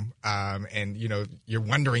living room. And you're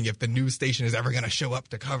wondering if the news station is ever going to show up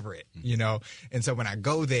to cover it, And so when I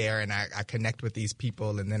go there and I connect with these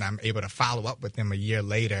people and then I'm able to follow up with them a year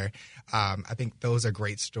later, I think those are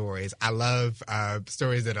great stories. I love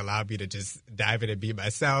stories that allow me to just dive in and be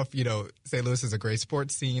myself. St. Louis is a great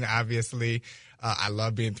sports scene, obviously. I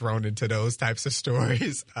love being thrown into those types of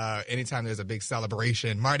stories. Anytime there's a big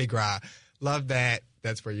celebration, Mardi Gras, love that.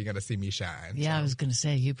 That's where you're going to see me shine. Yeah, so. I was going to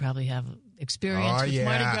say, you probably have experience with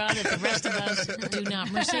Mardi Gras that the rest of us do not.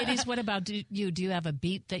 Mercedes, what about you? Do you have a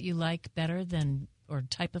beat that you like better than, or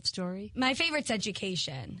type of story? My favorite's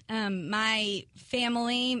education. My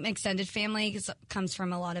family, extended family, comes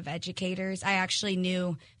from a lot of educators. I actually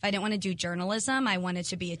knew if I didn't want to do journalism, I wanted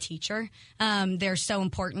to be a teacher. They're so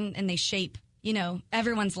important, and they shape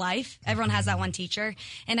everyone's life. Everyone has that one teacher.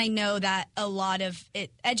 And I know that a lot of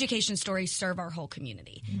education stories serve our whole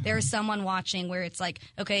community. There is someone watching where it's like,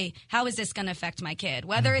 okay, how is this going to affect my kid?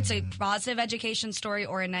 Whether it's a positive education story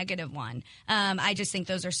or a negative one. I just think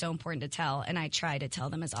those are so important to tell, and I try to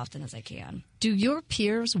tell them as often as I can. Do your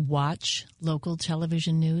peers watch local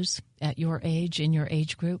television news at your age, in your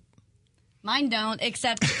age group? Mine don't,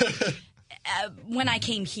 except... when I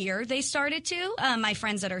came here, they started to. My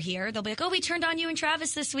friends that are here, they'll be like, oh, we turned on you and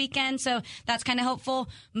Travis this weekend. So that's kind of helpful.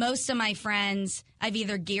 Most of my friends, I've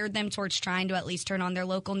either geared them towards trying to at least turn on their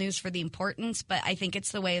local news for the importance. But I think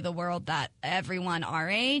it's the way of the world that everyone our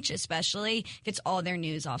age, especially, gets all their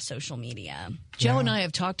news off social media. Joe and I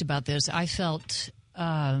have talked about this. I felt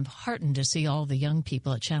heartened to see all the young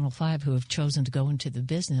people at Channel 5 who have chosen to go into the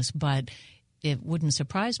business. But it wouldn't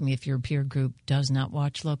surprise me if your peer group does not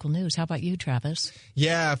watch local news. How about you, Travis?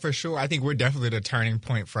 Yeah, for sure. I think we're definitely the turning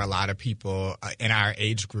point for a lot of people in our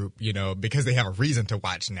age group, because they have a reason to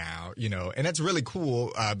watch now, and that's really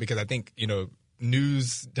cool because I think,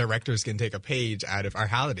 news directors can take a page out of our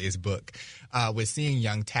holidays book with seeing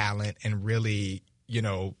young talent and really,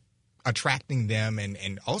 attracting them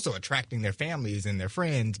and also attracting their families and their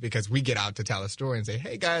friends, because we get out to tell a story and say,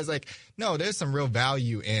 hey guys, no, there's some real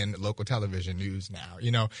value in local television news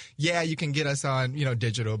now. Yeah, you can get us on,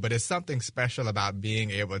 digital, but it's something special about being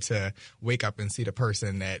able to wake up and see the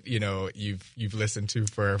person that, you've listened to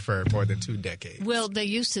for more than 2 decades. Well, they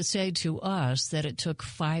used to say to us that it took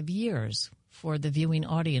 5 years for the viewing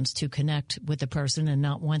audience to connect with the person and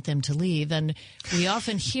not want them to leave. And we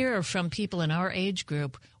often hear from people in our age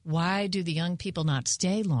group, why do the young people not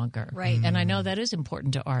stay longer? Right. And I know that is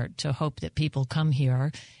important to art, to hope that people come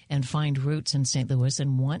here and find roots in St. Louis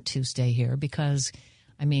and want to stay here because,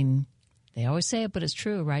 they always say it, but it's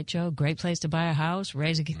true, right, Joe? Great place to buy a house,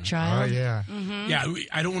 raise a child. Oh, yeah. Mm-hmm. Yeah,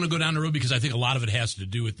 I don't want to go down the road because I think a lot of it has to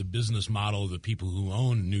do with the business model of the people who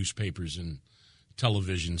own newspapers and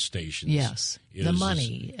television stations. Yes, the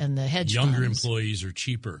money and the hedge funds. Younger employees are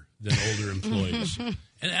cheaper than older employees.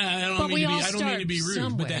 And I don't mean to be rude,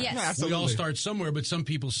 somewhere. but we all start somewhere. But some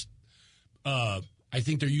people, I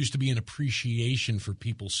think there used to be an appreciation for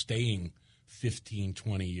people staying 15,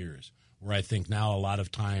 20 years, where I think now a lot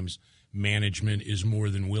of times management is more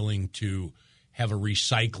than willing to have a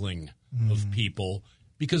recycling of people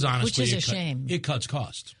because honestly, which is a shame. It cuts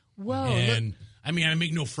costs. Whoa. And I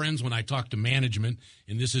make no friends when I talk to management,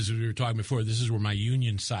 and this is, we were talking before, this is where my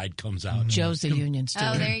union side comes out. Joe's the union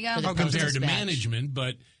student. Oh, there you go. Compared to management,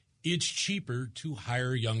 but it's cheaper to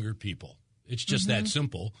hire younger people. It's just that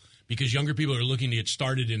simple, because younger people are looking to get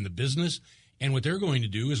started in the business, and what they're going to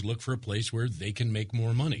do is look for a place where they can make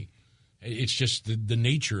more money. It's just the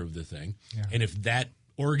nature of the thing. Yeah. And if that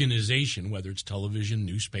organization, whether it's television,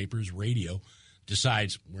 newspapers, radio,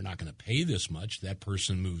 decides we're not going to pay this much, that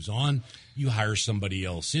person moves on, you hire somebody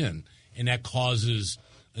else in. And that causes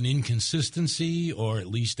an inconsistency or at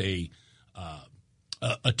least a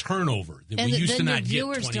turnover that we used to not get 25 years ago. And then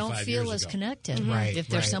the viewers don't feel as connected right, if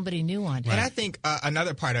there's somebody new on. And I think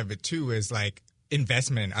another part of it, too, is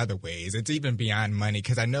investment in other ways. It's even beyond money,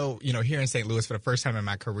 because I know, here in St. Louis, for the first time in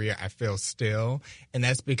my career, I feel still. And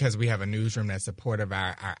that's because we have a newsroom that's supportive of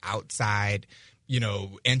our outside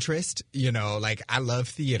interest. I love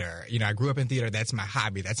theater. I grew up in theater. That's my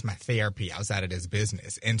hobby. That's my therapy outside of this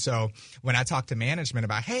business. And so when I talked to management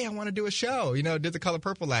about, hey, I want to do a show, did The Color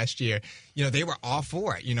Purple last year, they were all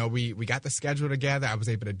for it. We got the schedule together. I was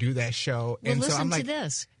able to do that show. Well, and listen so I'm to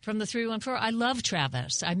this from the 314. I love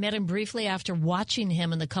Travis. I met him briefly after watching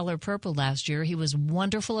him in The Color Purple last year. He was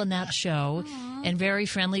wonderful in that show and very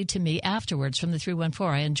friendly to me afterwards. From the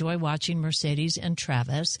 314, I enjoy watching Mercedes and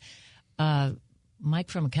Travis.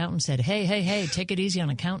 Mike from accounting said, hey, take it easy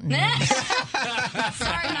on accountant. Sorry,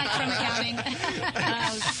 Mike from accounting.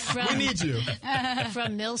 We need you.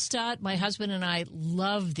 From Millstadt, my husband and I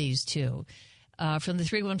love these two. From the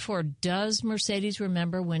 314, does Mercedes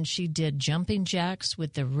remember when she did jumping jacks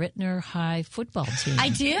with the Rittner High football team? I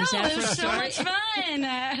do. It was so much fun.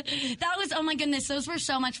 That was, oh my goodness, those were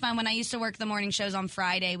so much fun. When I used to work the morning shows on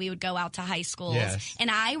Friday, we would go out to high schools. Yes. And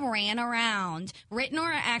I ran around.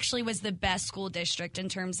 Rittner actually was the best school district in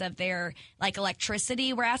terms of their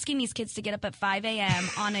electricity. We're asking these kids to get up at 5 a.m.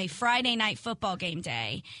 on a Friday night football game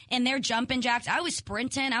day. And they're jumping jacks. I was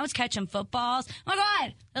sprinting. I was catching footballs. Oh my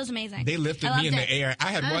God. That was amazing. They lifted me in the air. I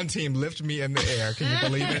had one team lift me in the air. Can you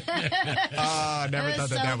believe it? I never thought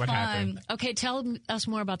that would happen. Okay, tell us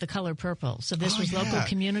more about The Color Purple. So this was local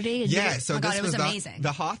community? And so this was amazing.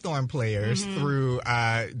 The Hawthorne players through,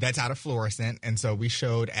 that's out of Florissant. And so we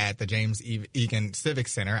showed at the James Egan Civic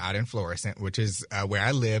Center out in Florissant, which is where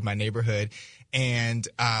I live, my neighborhood. And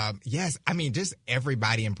just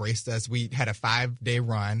everybody embraced us. We had a 5-day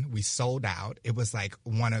run. We sold out. It was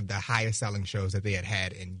one of the highest selling shows that they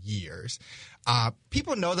had in years.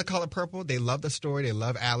 People know The Color Purple. They love the story. They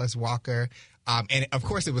love Alice Walker. And of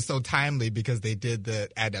course, it was so timely because they did the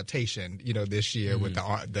adaptation, this year with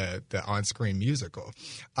the on-screen musical.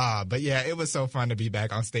 But yeah, it was so fun to be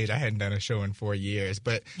back on stage. I hadn't done a show in 4 years,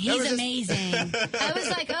 but he's amazing. I was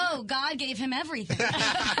like, oh, God gave him everything.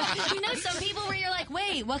 Some people where you're like,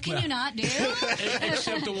 wait, what can you not do?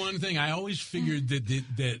 Except the one thing, I always figured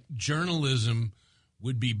that journalism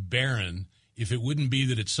would be barren if it wouldn't be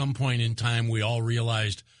that at some point in time we all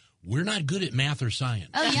realized we're not good at math or science.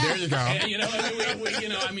 Oh, yeah. There you go. I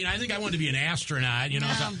think I wanted to be an astronaut.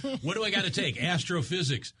 So what do I got to take?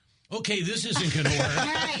 Astrophysics. okay, this isn't going to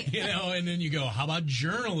work, and then you go, how about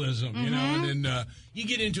journalism, and then you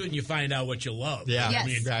get into it and you find out what you love. Yeah, Yes. I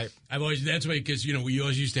mean, right. I've always, that's why, because, we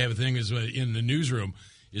always used to have a thing is in the newsroom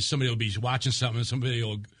is somebody will be watching something and somebody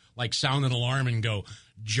will like sound an alarm and go,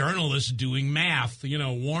 journalists doing math,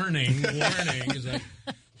 warning. Is that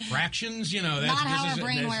fractions? That's Not how our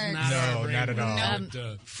brain works. No, not at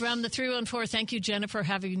all. From the 314, thank you, Jenna, for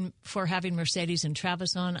having Mercedes and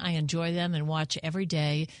Travis on. I enjoy them and watch every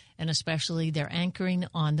day, and especially their anchoring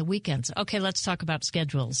on the weekends. Okay, let's talk about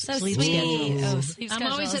schedules. So Sleep sweet. schedules. Oh, sleep I'm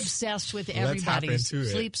always schedules. obsessed with Let's hop everybody's into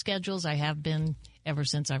it. sleep schedules. I have been ever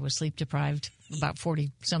since I was sleep deprived about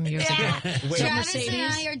 40-some years ago. So Travis and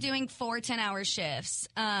Mercedes, I are doing 4 10-hour shifts.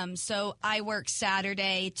 So I work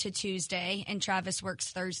Saturday to Tuesday, and Travis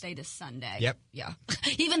works Thursday to Sunday. Yep. Yeah.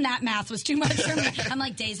 Even that math was too much for me. I'm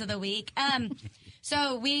like days of the week.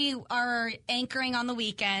 So we are anchoring on the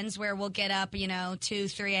weekends where we'll get up, 2,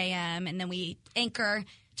 3 a.m., and then we anchor,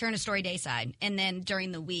 turn a story dayside. And then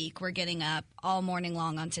during the week, we're getting up all morning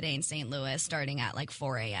long on Today in St. Louis, starting at like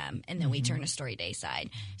 4 a.m., and then we turn a story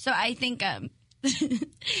dayside. So I think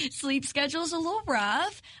sleep schedule's a little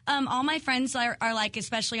rough. All my friends are like,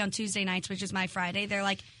 especially on Tuesday nights, which is my Friday, they're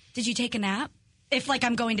like, did you take a nap? If, like,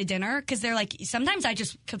 I'm going to dinner, because they're like, sometimes I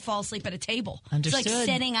just could fall asleep at a table. Understood. It's like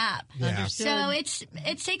sitting up. Yeah. Understood. So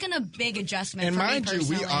it's taken a big adjustment And for mind me you,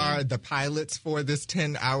 personally. we are the pilots for this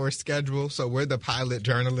 10-hour schedule, so we're the pilot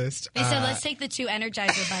journalists. They said, let's take the 2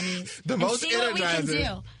 Energizer bunnies The and most see what we can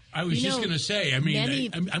Energizers. do. I was just going to say, I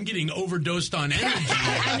mean, I'm getting overdosed on energy.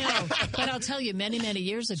 I know, but I'll tell you, many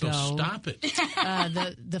years So ago, stop it.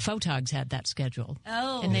 the Photogs had that schedule.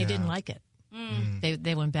 Oh. And they didn't like it.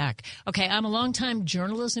 They went back. Okay, I'm a longtime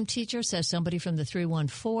journalism teacher, says somebody from the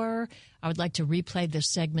 314. I would like to replay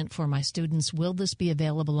this segment for my students. Will this be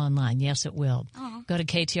available online? Yes, it will. Go to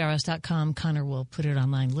ktrs.com. Connor will put it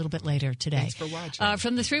online a little bit later today. Thanks for watching.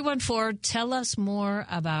 From the 314, tell us more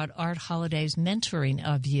about Art Holiday's mentoring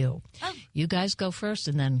of you. You guys go first,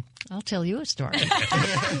 and then I'll tell you a story.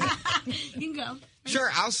 You can go. Sure,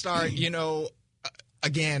 I'll start.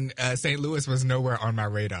 Again, St. Louis was nowhere on my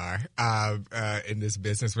radar in this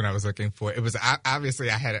business when I was looking for it. It was obviously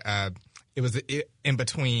I had it was in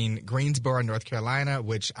between Greensboro, North Carolina,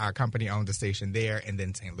 which our company owned the station there, and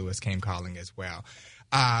then St. Louis came calling as well.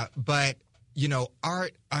 But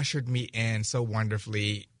Art ushered me in so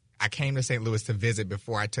wonderfully. I came to St. Louis to visit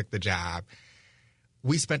before I took the job.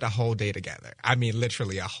 We spent a whole day together. I mean,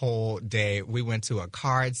 literally a whole day. We went to a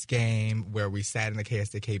cards game where we sat in the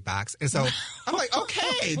KSDK box. And so I'm like,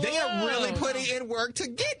 okay, they are really putting in work to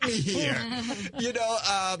get me here. He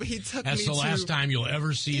took That's me the last time you'll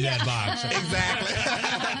ever see that box. Exactly.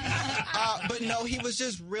 But no, he was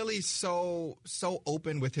just really so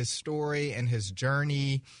open with his story and his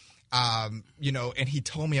journey. And he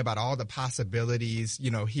told me about all the possibilities,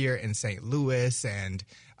 here in St. Louis and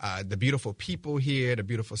the beautiful people here, the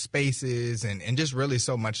beautiful spaces, and just really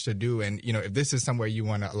so much to do. And, if this is somewhere you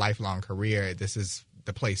want a lifelong career, this is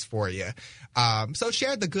the place for you. So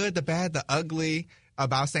share the good, the bad, the ugly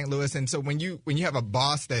about St. Louis. And so when you have a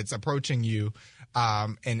boss that's approaching you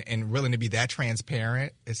and willing to be that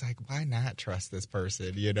transparent, it's like, why not trust this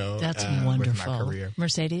person, That's with wonderful. my career.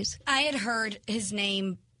 Mercedes? I had heard his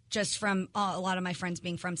name just from a lot of my friends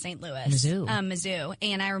being from St. Louis. Mizzou.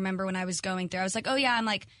 And I remember when I was going through, I was like, oh, yeah, I'm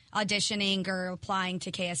like auditioning or applying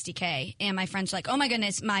to KSDK. And my friends were like, oh, my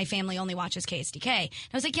goodness, my family only watches KSDK. And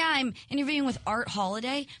I was like, yeah, I'm interviewing with Art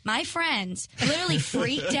Holiday. My friends literally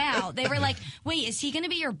freaked out. They were like, wait, is he going to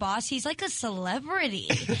be your boss? He's like a celebrity.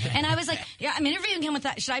 And I was like, yeah, I'm interviewing him with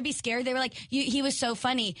that. Should I be scared? They were like, he was so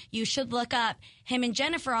funny. You should look up him and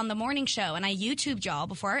Jennifer on the morning show. And I YouTubed y'all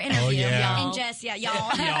before our interview. Oh, yeah. And Jess, y'all.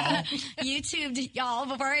 YouTubed y'all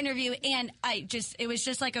before our interview, and it was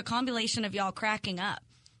just like a compilation of y'all cracking up.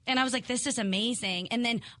 And I was like, this is amazing. And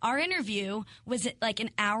then our interview was like an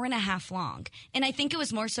hour and a half long. And I think it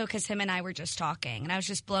was more so because him and I were just talking. And I was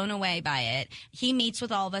just blown away by it. He meets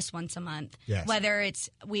with all of us once a month. Yes. Whether it's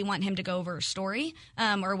we want him to go over a story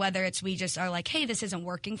or whether it's we just are like, hey, this isn't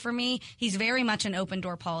working for me. He's very much an open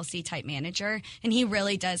door policy type manager. And he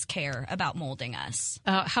really does care about molding us.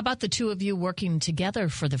 How about the two of you working together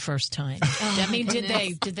for the first time? I mean, did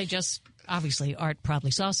they just... Obviously, Art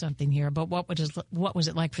probably saw something here, but what was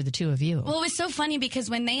it like for the two of you? Well, it was so funny because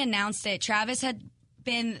when they announced it, Travis had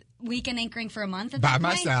been weekend anchoring for a month at By that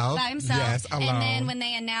point. myself. By himself. Yes, alone. And then when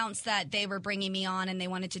they announced that they were bringing me on and they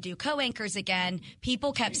wanted to do co-anchors again,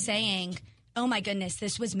 people kept saying, oh my goodness,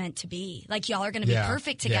 this was meant to be. Like, y'all are going to be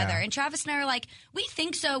perfect together. And Travis and I are like, we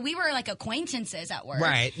think so. We were like acquaintances at work.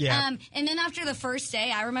 Right, yeah. And then after the first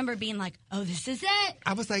day, I remember being like, oh, this is it.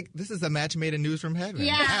 I was like, this is a match made in news from heaven.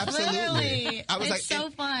 Yeah, absolutely. literally. I was it's so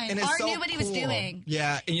fun. And it's Art so knew what he was cool. doing.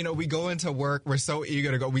 Yeah, and we go into work, we're so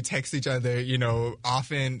eager to go. We text each other,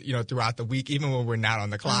 often, throughout the week, even when we're not on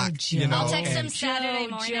the clock. Oh, Joe. I'll text him Saturday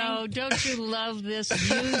morning. Joe, don't you love this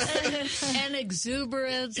youth and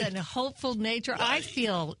exuberance and hopeful nature? I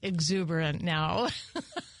feel exuberant now.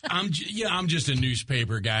 I'm just a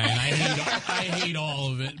newspaper guy, and I hate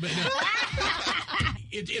all of it. But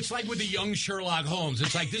it's like with the young Sherlock Holmes.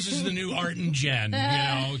 It's like, this is the new Art and Jen,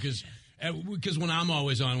 because when I'm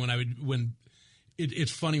always on,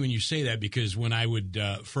 it's funny when you say that, because when I would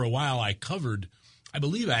for a while I covered. I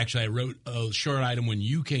believe actually I wrote a short item when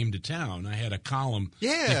you came to town. I had a column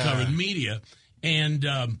that covered media, and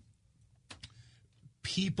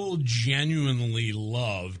people genuinely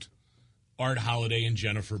loved Art Holliday and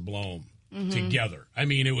Jennifer Blome together. I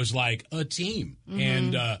mean, it was like a team.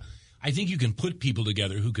 And I think you can put people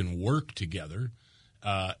together who can work together,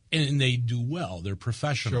 and they do well. They're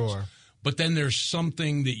professionals. Sure. But then there's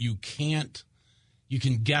something that you can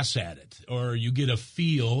guess at it, or you get a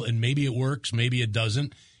feel, and maybe it works, maybe it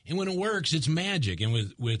doesn't. And when it works, it's magic.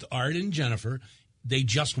 And with Art and Jennifer, they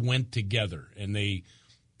just went together, and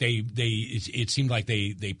it seemed like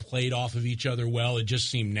they played off of each other well. It just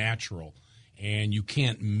seemed natural. And you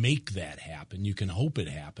can't make that happen. You can hope it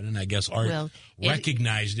happened. And I guess Art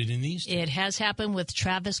recognized it in these two. It has happened with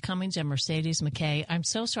Travis Cummings and Mercedes McKay. I'm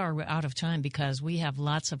so sorry we're out of time, because we have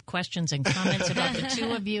lots of questions and comments about the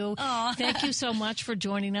two of you. Thank you so much for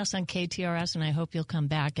joining us on KTRS, and I hope you'll come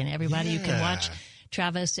back. And everybody, you can watch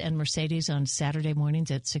Travis and Mercedes on Saturday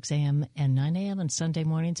mornings at 6 a.m. and 9 a.m. and Sunday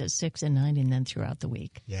mornings at 6 and 9, and then throughout the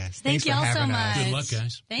week. Yes. Thank y'all so much. Good luck,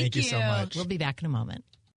 guys. Thank you so much. We'll be back in a moment.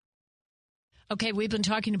 Okay, we've been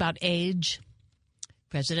talking about age,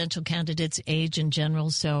 presidential candidates' age in general.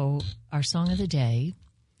 So our song of the day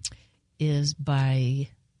is by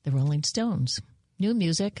the Rolling Stones. New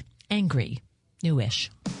music, Angry, newish.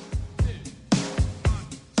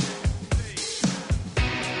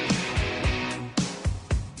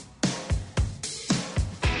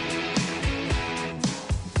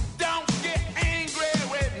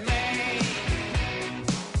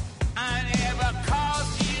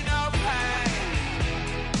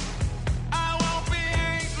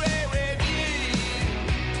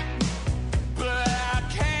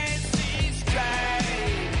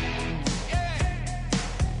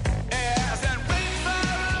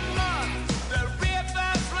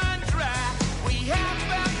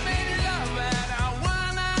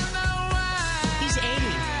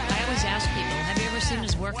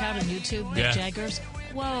 Workout on YouTube, Mick Jagger's.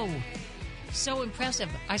 Whoa. So impressive.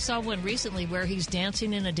 I saw one recently where he's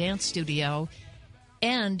dancing in a dance studio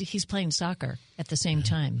and he's playing soccer at the same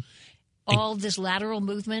time. All this lateral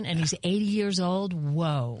movement, and he's 80 years old.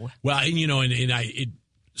 Whoa. Well, and he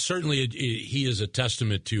is a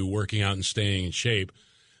testament to working out and staying in shape.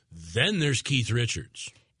 Then there's Keith Richards.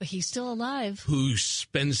 But he's still alive. Who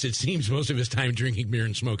spends, it seems, most of his time drinking beer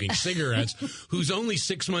and smoking cigarettes, who's only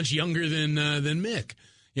 6 months younger than Mick.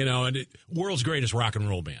 World's greatest rock and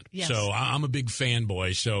roll band. Yes. So I'm a big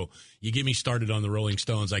fanboy. So you get me started on the Rolling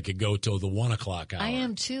Stones, I could go till the 1 o'clock hour. I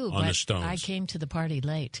am too, on but the Stones. I came to the party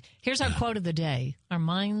late. Here's our quote of the day. Our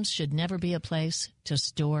minds should never be a place to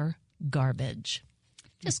store garbage.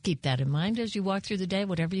 Just keep that in mind as you walk through the day.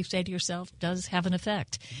 Whatever you say to yourself does have an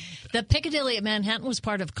effect. The Piccadilly at Manhattan was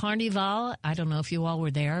part of Carnival. I don't know if you all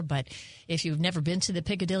were there, but if you've never been to the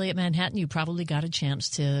Piccadilly at Manhattan, you probably got a chance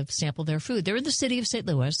to sample their food. They're in the city of St.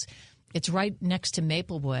 Louis. It's right next to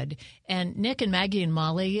Maplewood. And Nick and Maggie and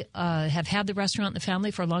Molly have had the restaurant in the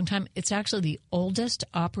family for a long time. It's actually the oldest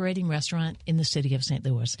operating restaurant in the city of St.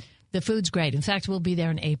 Louis. The food's great. In fact, we'll be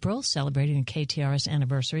there in April celebrating a KTRS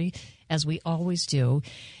anniversary, as we always do.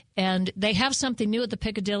 And they have something new at the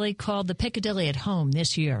Piccadilly called the Piccadilly at Home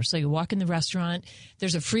this year. So you walk in the restaurant,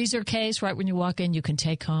 there's a freezer case right when you walk in. You can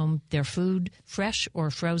take home their food, fresh or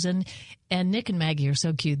frozen. And Nick and Maggie are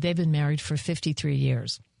so cute. They've been married for 53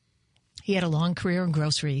 years. He had a long career in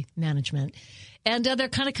grocery management. And they're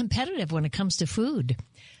kind of competitive when it comes to food.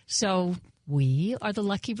 So we are the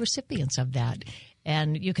lucky recipients of that.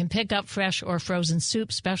 And you can pick up fresh or frozen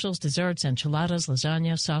soup, specials, desserts, enchiladas,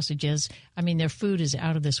 lasagna, sausages. I mean, their food is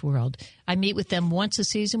out of this world. I meet with them once a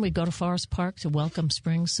season. We go to Forest Park to welcome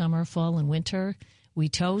spring, summer, fall, and winter. We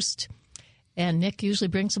toast. And Nick usually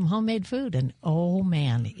brings some homemade food. And, oh,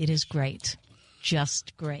 man, it is great.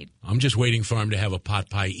 Just great. I'm just waiting for him to have a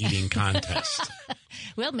pot pie eating contest.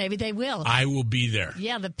 Well, maybe they will. I will be there.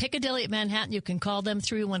 Yeah, the Piccadilly at Manhattan. You can call them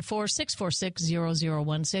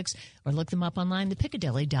 314-646-0016 or look them up online,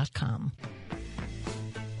 thepiccadilly.com.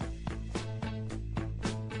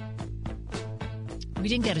 We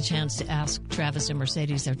didn't get a chance to ask Travis and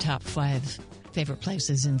Mercedes their top 5 favorite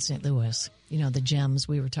places in St. Louis. You know, the gems.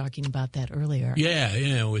 We were talking about that earlier. Yeah,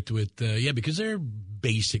 because they're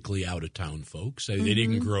basically out of town folks. They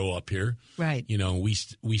didn't grow up here, right? You know, we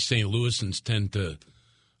St. Louisans tend to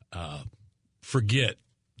forget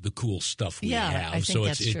the cool stuff we have. I think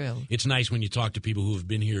that's true. It's nice when you talk to people who have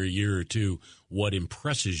been here a year or two. What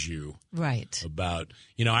impresses you, right? About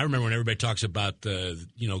I remember when everybody talks about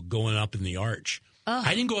going up in the Arch.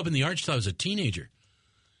 I didn't go up in the Arch till I was a teenager.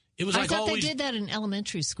 It was I like thought always, they did that in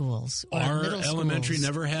elementary schools. Or our middle elementary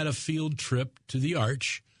schools. never had a field trip to the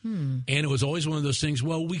Arch, and it was always one of those things.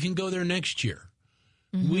 Well, we can go there next year.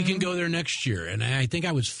 We can go there next year. And I think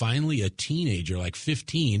I was finally a teenager, like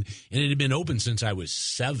 15, and it had been open since I was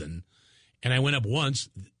 7. And I went up once,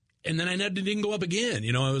 and then I didn't go up again.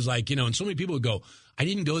 You know, I was like, and so many people would go, I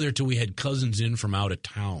didn't go there till we had cousins in from out of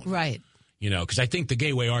town. Right. Because I think the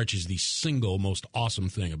Gateway Arch is the single most awesome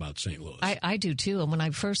thing about St. Louis. I do, too. And when I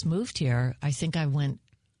first moved here, I think I went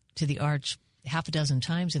to the Arch half a dozen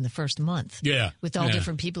times in the first month. Yeah. With all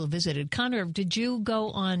different people who visited. Connor, did you go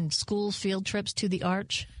on school field trips to the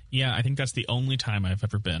Arch? Yeah, I think that's the only time I've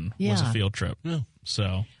ever been was a field trip. Yeah.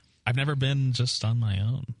 So I've never been just on my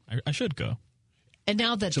own. I should go. And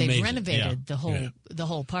now that they've renovated the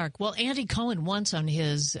whole park. Well, Andy Cohen once on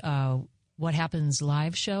his What Happens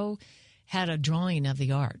Live show had a drawing of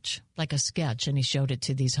the Arch, like a sketch, and he showed it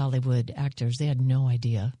to these Hollywood actors. They had no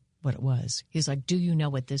idea what it was. He's like, do you know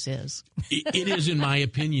what this is? It is, in my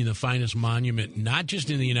opinion, the finest monument, not just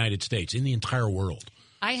in the United States, in the entire world.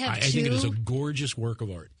 I think it is a gorgeous work of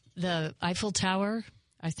art. The Eiffel Tower,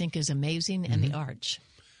 I think, is amazing, and the Arch.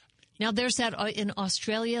 Now, there's that in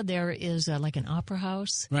Australia, there is like an opera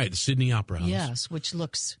house. Right, the Sydney Opera House. Yes, which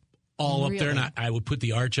looks all really up there, and I would put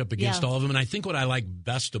the Arch up against all of them. And I think what I like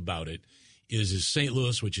best about it is St.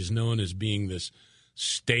 Louis, which is known as being this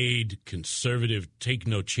staid, conservative, take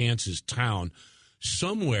no chances town.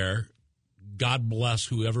 Somewhere, God bless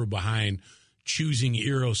whoever behind choosing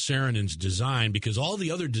Eero Saarinen's design, because all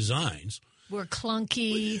the other designs were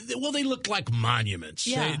clunky. Well, they looked like monuments.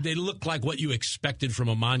 Yeah. They looked like what you expected from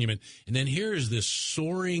a monument. And then here's this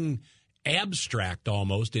soaring abstract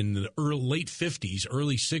almost in the late 50s,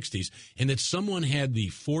 early 60s, and that someone had the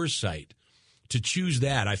foresight to choose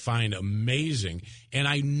that, I find amazing. And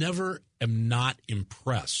I never am not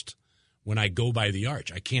impressed when I go by the Arch.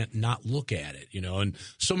 I can't not look at it, and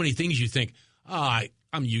so many things you think, I'm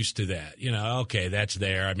used to that. Okay, that's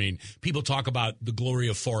there. I mean, people talk about the glory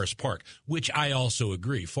of Forest Park, which I also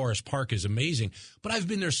agree. Forest Park is amazing, but I've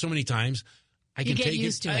been there so many times. I can take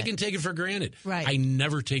it. I can take it for granted. Right. I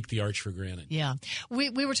never take the Arch for granted. Yeah. We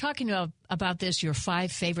were talking about this, your 5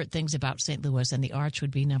 favorite things about St. Louis, and the Arch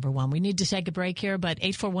would be number 1. We need to take a break here, but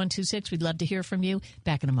 84126, we'd love to hear from you.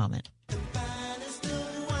 Back in a moment.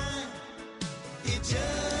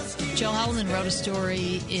 Joe Holleman wrote a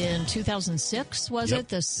story in 2006, was it?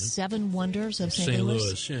 The 7 Wonders of St.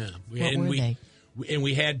 Louis? Yeah. What were they? And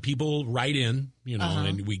we had people write in,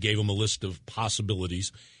 and we gave them a list of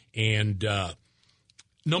possibilities. And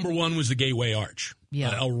number 1 was the Gateway Arch.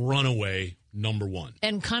 Yeah. A runaway number 1.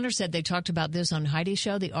 And Connor said they talked about this on Heidi's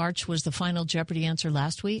show. The Arch was the final Jeopardy answer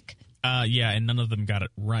last week. Yeah, and none of them got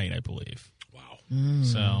it right, I believe. Wow.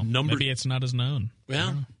 So maybe it's not as known.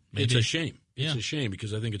 Well, it's a shame. It's a shame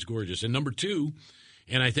because I think it's gorgeous. And number 2,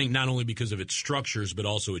 and I think not only because of its structures, but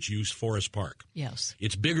also its use, Forest Park. Yes.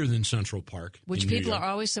 It's bigger than Central Park. Which people are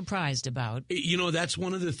always surprised about. That's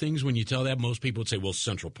one of the things when you tell that, most people would say, well,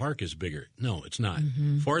 Central Park is bigger. No, it's not.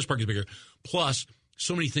 Forest Park is bigger. Plus,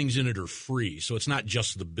 so many things in it are free. So it's not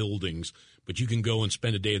just the buildings, but you can go and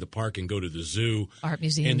spend a day at the park and go to the zoo. Art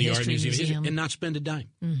museum, and the history art museum. and not spend a dime,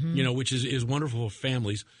 which is wonderful for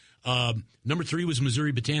families. Number 3 was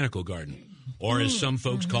Missouri Botanical Garden, or as some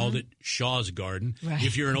folks called it, Shaw's Garden. Right.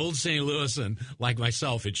 If you're an old St. Louisan like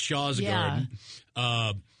myself, it's Shaw's Garden.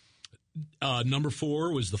 Number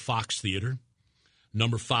 4 was the Fox Theater.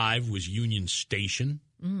 Number 5 was Union Station.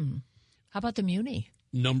 How about the Muni?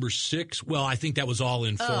 Number 6, well, I think that was all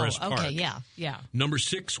in Forest Park. Okay, yeah. Number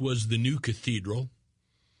 6 was the new cathedral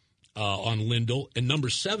on Lindell. And number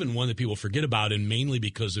 7, one that people forget about, and mainly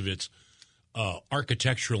because of its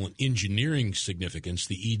architectural and engineering significance,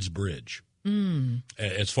 the Eads Bridge.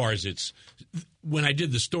 As far as when I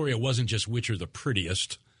did the story, it wasn't just which are the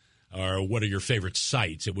prettiest or what are your favorite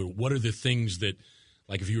sites. It were what are the things that,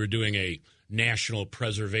 like if you were doing a national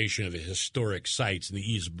preservation of historic sites, and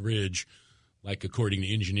the Eads Bridge like according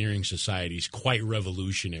to engineering societies, quite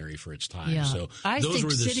revolutionary for its time. Yeah. So I those think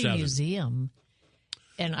were the City 7. Museum,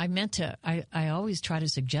 and I always try to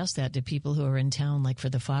suggest that to people who are in town, like for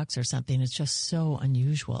the Fox or something. It's just so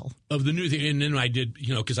unusual. Of the new thing, and then I did,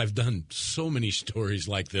 because I've done so many stories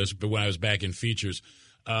like this, but when I was back in features,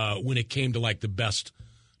 when it came to like the best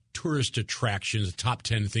tourist attractions, the top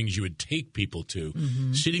 10 things you would take people to,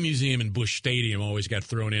 City Museum and Busch Stadium always got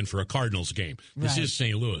thrown in for a Cardinals game. This is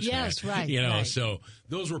St. Louis. Yes, right? Right. So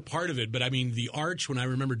those were part of it. But I mean, the Arch, when I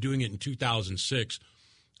remember doing it in 2006,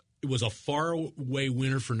 it was a faraway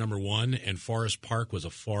winner for number 1, and Forest Park was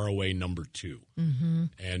a faraway number 2. Mm-hmm.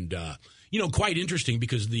 And, quite interesting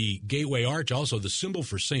because the Gateway Arch, also the symbol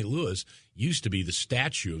for St. Louis, used to be the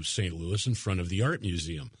statue of St. Louis in front of the Art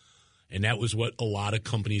Museum. And that was what a lot of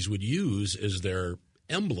companies would use as their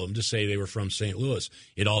emblem to say they were from St. Louis.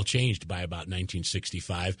 It all changed by about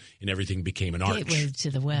 1965, and everything became an arch. Gateway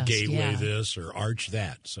to the West. Gateway this or arch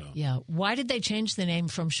that. So yeah. Why did they change the name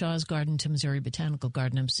from Shaw's Garden to Missouri Botanical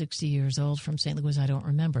Garden? I'm 60 years old from St. Louis. I don't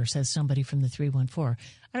remember, says somebody from the 314.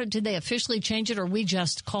 Did they officially change it, or we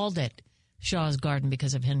just called it Shaw's Garden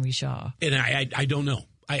because of Henry Shaw? And I don't know.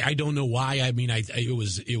 I don't know why. I mean,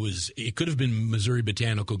 it could have been Missouri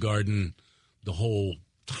Botanical Garden the whole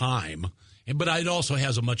time, but it also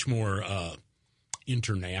has a much more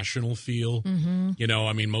international feel. Mm-hmm.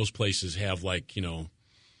 I mean, most places have like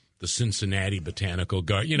the Cincinnati Botanical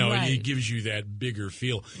Garden. Right. It gives you that bigger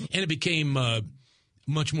feel, and it became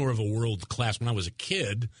much more of a world class. When I was a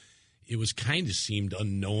kid, it was kind of seemed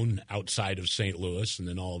unknown outside of St. Louis, and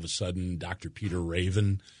then all of a sudden, Dr. Peter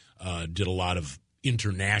Raven did a lot of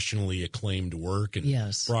internationally acclaimed work and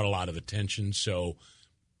brought a lot of attention. So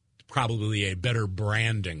probably a better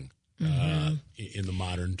branding in the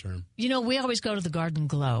modern term. We always go to the Garden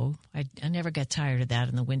Glow. I never get tired of that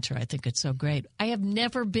in the winter. I think it's so great. I have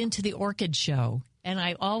never been to the Orchid Show. And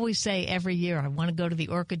I always say every year I want to go to the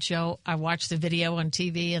Orchid Show. I watch the video on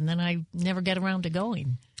TV, and then I never get around to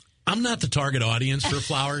going. I'm not the target audience for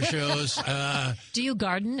flower shows. Do you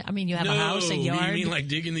garden? I mean, you have a house, a yard. You mean like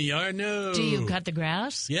digging the yard? No. Do you cut the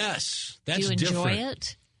grass? Yes. That's different. Do you enjoy different.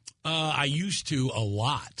 it? I used to a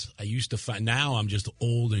lot. I used to find. Now I'm just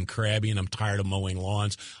old and crabby, and I'm tired of mowing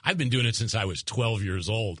lawns. I've been doing it since I was 12 years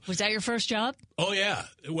old. Was that your first job? Oh, yeah.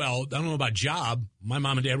 Well, I don't know about job. My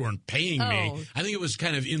mom and dad weren't paying me. I think it was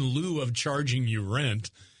kind of in lieu of charging you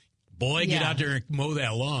rent. Boy, get out there and mow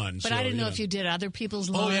that lawn. But I didn't know if you did other people's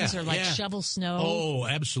lawns or shovel snow. Oh,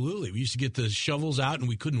 absolutely. We used to get the shovels out, and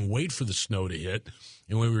we couldn't wait for the snow to hit.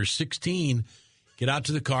 And when we were 16, get out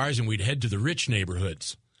to the cars, and we'd head to the rich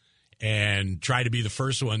neighborhoods and try to be the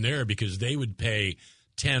first one there because they would pay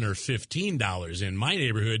 $10 or $15. In my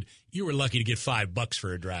neighborhood, you were lucky to get $5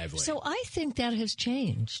 for a driveway. So I think that has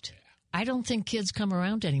changed. I don't think kids come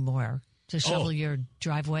around anymore to shovel your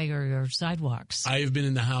driveway or your sidewalks. I have been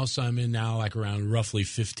in the house I'm in now like around roughly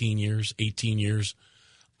 15 years, 18 years.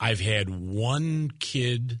 I've had one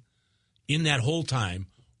kid in that whole time,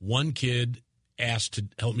 one kid asked to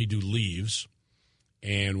help me do leaves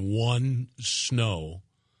and one snow.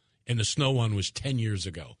 And the snow one was 10 years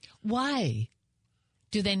ago. Why?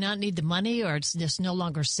 Do they not need the money, or it's just no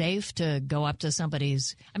longer safe to go up to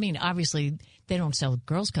somebody's? I mean, obviously, they don't sell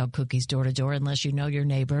Girl Scout cookies door to door unless you know your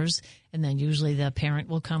neighbors, and then usually the parent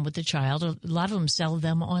will come with the child. A lot of them sell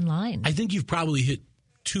them online. I think you've probably hit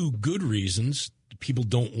two good reasons. People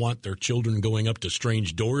don't want their children going up to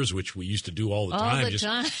strange doors, which we used to do all the time.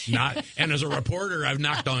 And as a reporter, I've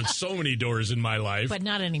knocked on so many doors in my life. But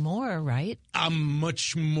not anymore, right? I'm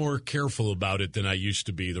much more careful about it than I used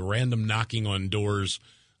to be. The random knocking on doors,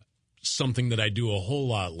 something that I do a whole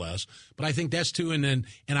lot less. But I think that's too. And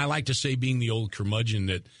I like to say, being the old curmudgeon,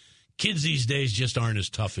 that kids these days just aren't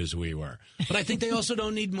as tough as we were. But I think they also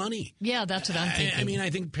don't need money. Yeah, that's what I'm thinking. I mean,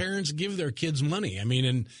 I think parents give their kids money. I mean,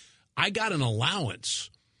 and I got an allowance,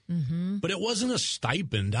 but it wasn't a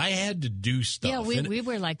stipend. I had to do stuff. Yeah, we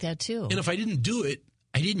were like that, too. And if I didn't do it,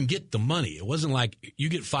 I didn't get the money. It wasn't like you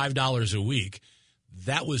get $5 a week.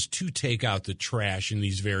 That was to take out the trash in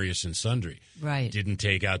these various and sundry. Right. Didn't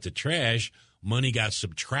take out the trash. Money got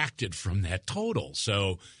subtracted from that total.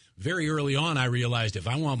 So very early on, I realized if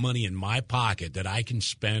I want money in my pocket that I can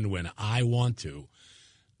spend when I want to,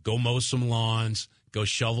 go mow some lawns, go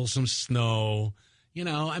shovel some snow.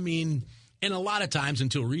 I mean, and a lot of times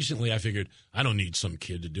until recently, I figured I don't need some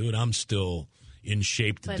kid to do it. I'm still in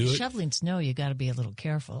shape to do it. But shoveling snow, you got to be a little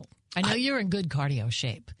careful. I know you're in good cardio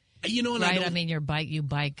shape. And right? I mean, you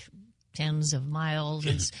bike tens of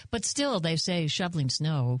miles, but still, they say shoveling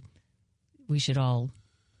snow. We should all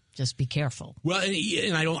Just be careful. Well,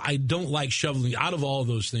 and I don't like shoveling. Out of all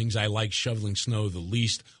those things, I like shoveling snow the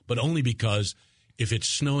least, but only because if it's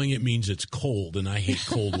snowing, it means it's cold, and I hate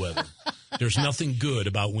cold weather. There's nothing good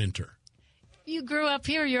about winter. You grew up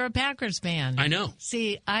here. You're a Packers fan. I know.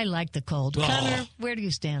 See, I like the cold. Oh. Connor, where do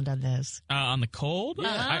you stand on this? On the cold?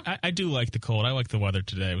 Uh-huh. I do like the cold. I like the weather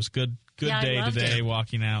today. It was good day today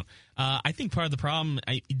walking out. I think part of the problem,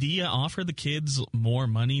 do you offer the kids more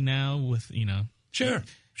money now with, Sure.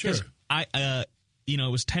 It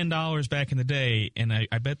was $10 back in the day, and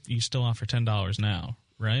I bet you still offer $10 now,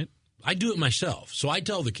 right? I do it myself, so I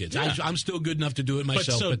tell the kids. Yeah. I'm still good enough to do it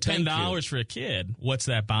myself. But thank $10 you. for a kid, what's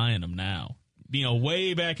that buying them now?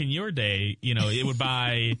 Way back in your day, it would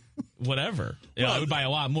buy whatever. It would buy a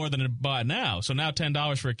lot more than it bought now. So now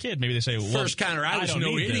 $10 for a kid, maybe they say, well, First, Connor, I was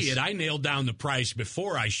no idiot. This. I nailed down the price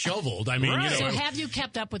before I shoveled. I mean, Right. So have you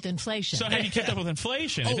kept up with inflation? So have you kept up with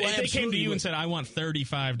inflation? If they came to you and said, I want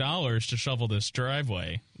 $35 to shovel this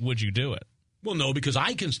driveway, would you do it? Well, no, because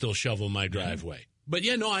I can still shovel my driveway. But,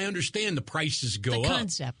 I understand the prices go the up.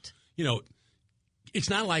 concept. It's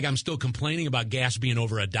not like I'm still complaining about gas being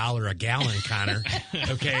over $1 a gallon, Connor.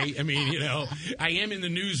 Okay? I mean, I am in the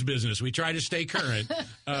news business. We try to stay current.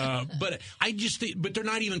 But but they're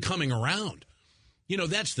not even coming around.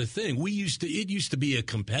 That's the thing. It used to be a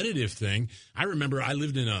competitive thing. I remember I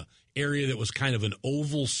lived in a area that was kind of an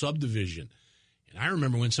oval subdivision. And I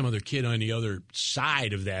remember when some other kid on the other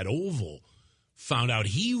side of that oval found out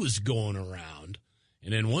he was going around.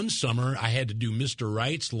 And then one summer, I had to do Mr.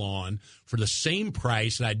 Wright's lawn for the same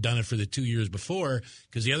price that I'd done it for the 2 years before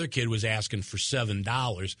because the other kid was asking for $7,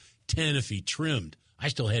 $10 if he trimmed. I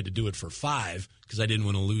still had to do it for $5 because I didn't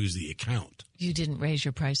want to lose the account. You didn't raise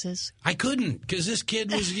your prices? I couldn't because this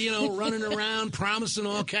kid was, running around promising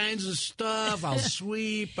all kinds of stuff. I'll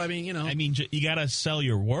sweep. I mean, you got to sell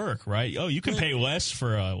your work, right? Oh, you can pay less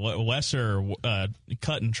for a lesser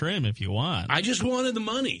cut and trim if you want. I just wanted the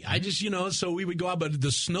money. I just, so we would go out, but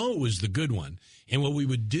the snow was the good one. And what we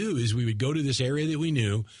would do is we would go to this area that we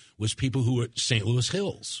knew was people who were St. Louis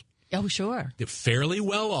Hills. Oh, sure. They're fairly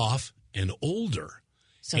well off and older.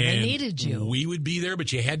 So they needed you. We would be there,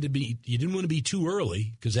 but you didn't want to be too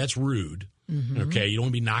early because that's rude. Mm-hmm. Okay, you don't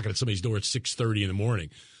want to be knocking at somebody's door at 6:30 in the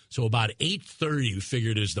morning. So about 8:30 we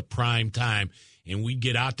figured is the prime time, and we'd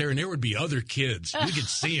get out there, and there would be other kids. We could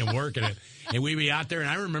see them working it, and we'd be out there. And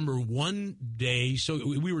I remember one day, so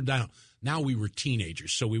we were down. Now we were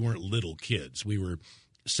teenagers, so we weren't little kids. We were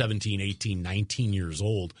 17, 18, 19 years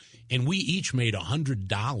old, and we each made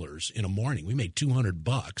 $100 in a morning. We made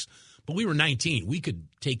 $200. But we were 19. We could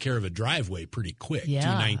take care of a driveway pretty quick, two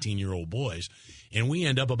 19-year-old boys. And we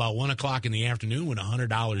end up about 1 o'clock in the afternoon with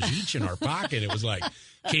 $100 each in our pocket. It was like,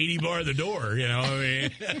 Katie bar the door,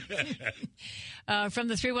 From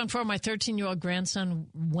the 314, my 13-year-old grandson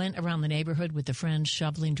went around the neighborhood with a friend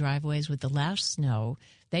shoveling driveways with the last snow.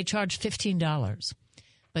 They charged $15,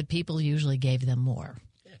 but people usually gave them more.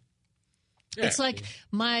 Yeah. It's like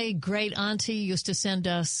my great auntie used to send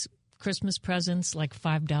us Christmas presents like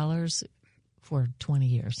 $5 for 20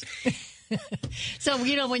 years. So,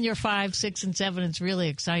 when you're 5, 6, and 7, it's really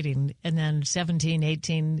exciting. And then 17,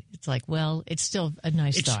 18, it's like, well, it's still a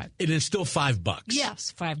nice start. And it's still $5.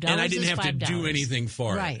 Yes, $5. And I didn't have to do anything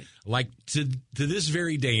for it. Like to this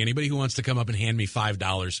very day, anybody who wants to come up and hand me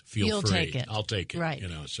 $5, feel free. Take it. I'll take it. Right.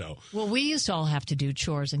 So. Well, we used to all have to do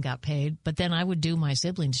chores and got paid, but then I would do my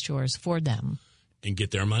siblings' chores for them. And get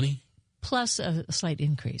their money? Plus a slight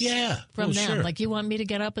increase. From them. Sure. Like, you want me to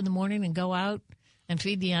get up in the morning and go out and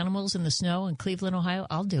feed the animals in the snow in Cleveland, Ohio?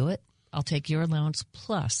 I'll do it. I'll take your allowance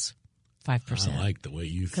plus 5%. I like the way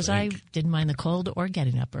you think. Because I didn't mind the cold or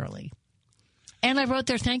getting up early. And I wrote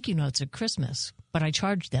their thank you notes at Christmas, but I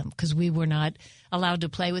charged them because we were not allowed to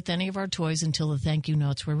play with any of our toys until the thank you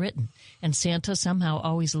notes were written. And Santa somehow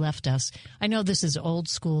always left us. I know this is old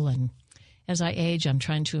school, and as I age, I'm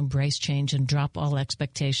trying to embrace change and drop all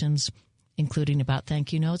expectations, including about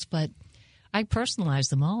thank you notes, but I personalized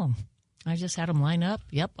them all. I just had them line up.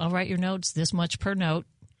 Yep, I'll write your notes, this much per note.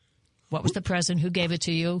 What was the present? Who gave it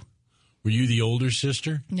to you? Were you the older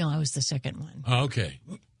sister? No, I was the second one. Oh, okay.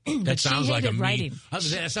 That sounds like a writing.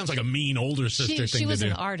 That sounds like a mean older sister thing to do. She was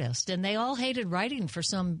an artist, and they all hated writing for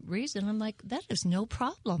some reason. I'm like, that is no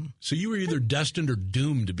problem. So you were either destined or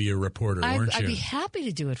doomed to be a reporter, weren't you? I'd be happy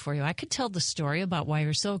to do it for you. I could tell the story about why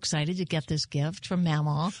you're so excited to get this gift from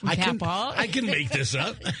Mama, from Papa. I can make this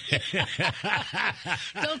up.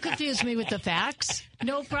 Don't confuse me with the facts.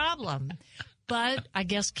 No problem. But I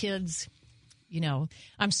guess kids...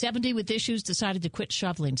 I'm 70 with issues, decided to quit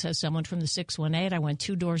shoveling, says someone from the 618. I went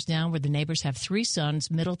 2 doors down where the neighbors have 3 sons,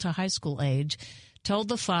 middle to high school age. told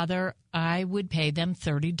the father I would pay them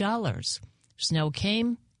 $30. Snow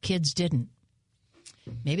came, kids didn't.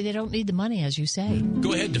 Maybe they don't need the money, as you say.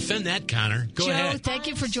 Go ahead, defend that, Connor. Go Joe, ahead. thank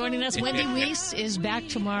you for joining us. Wendy Weiss is back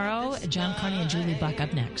tomorrow. John Carney and Julie Buck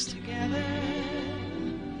up next.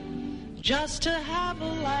 Just to have a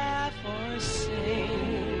laugh or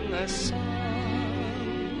sing a song.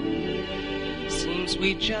 Seems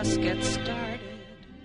we just get started.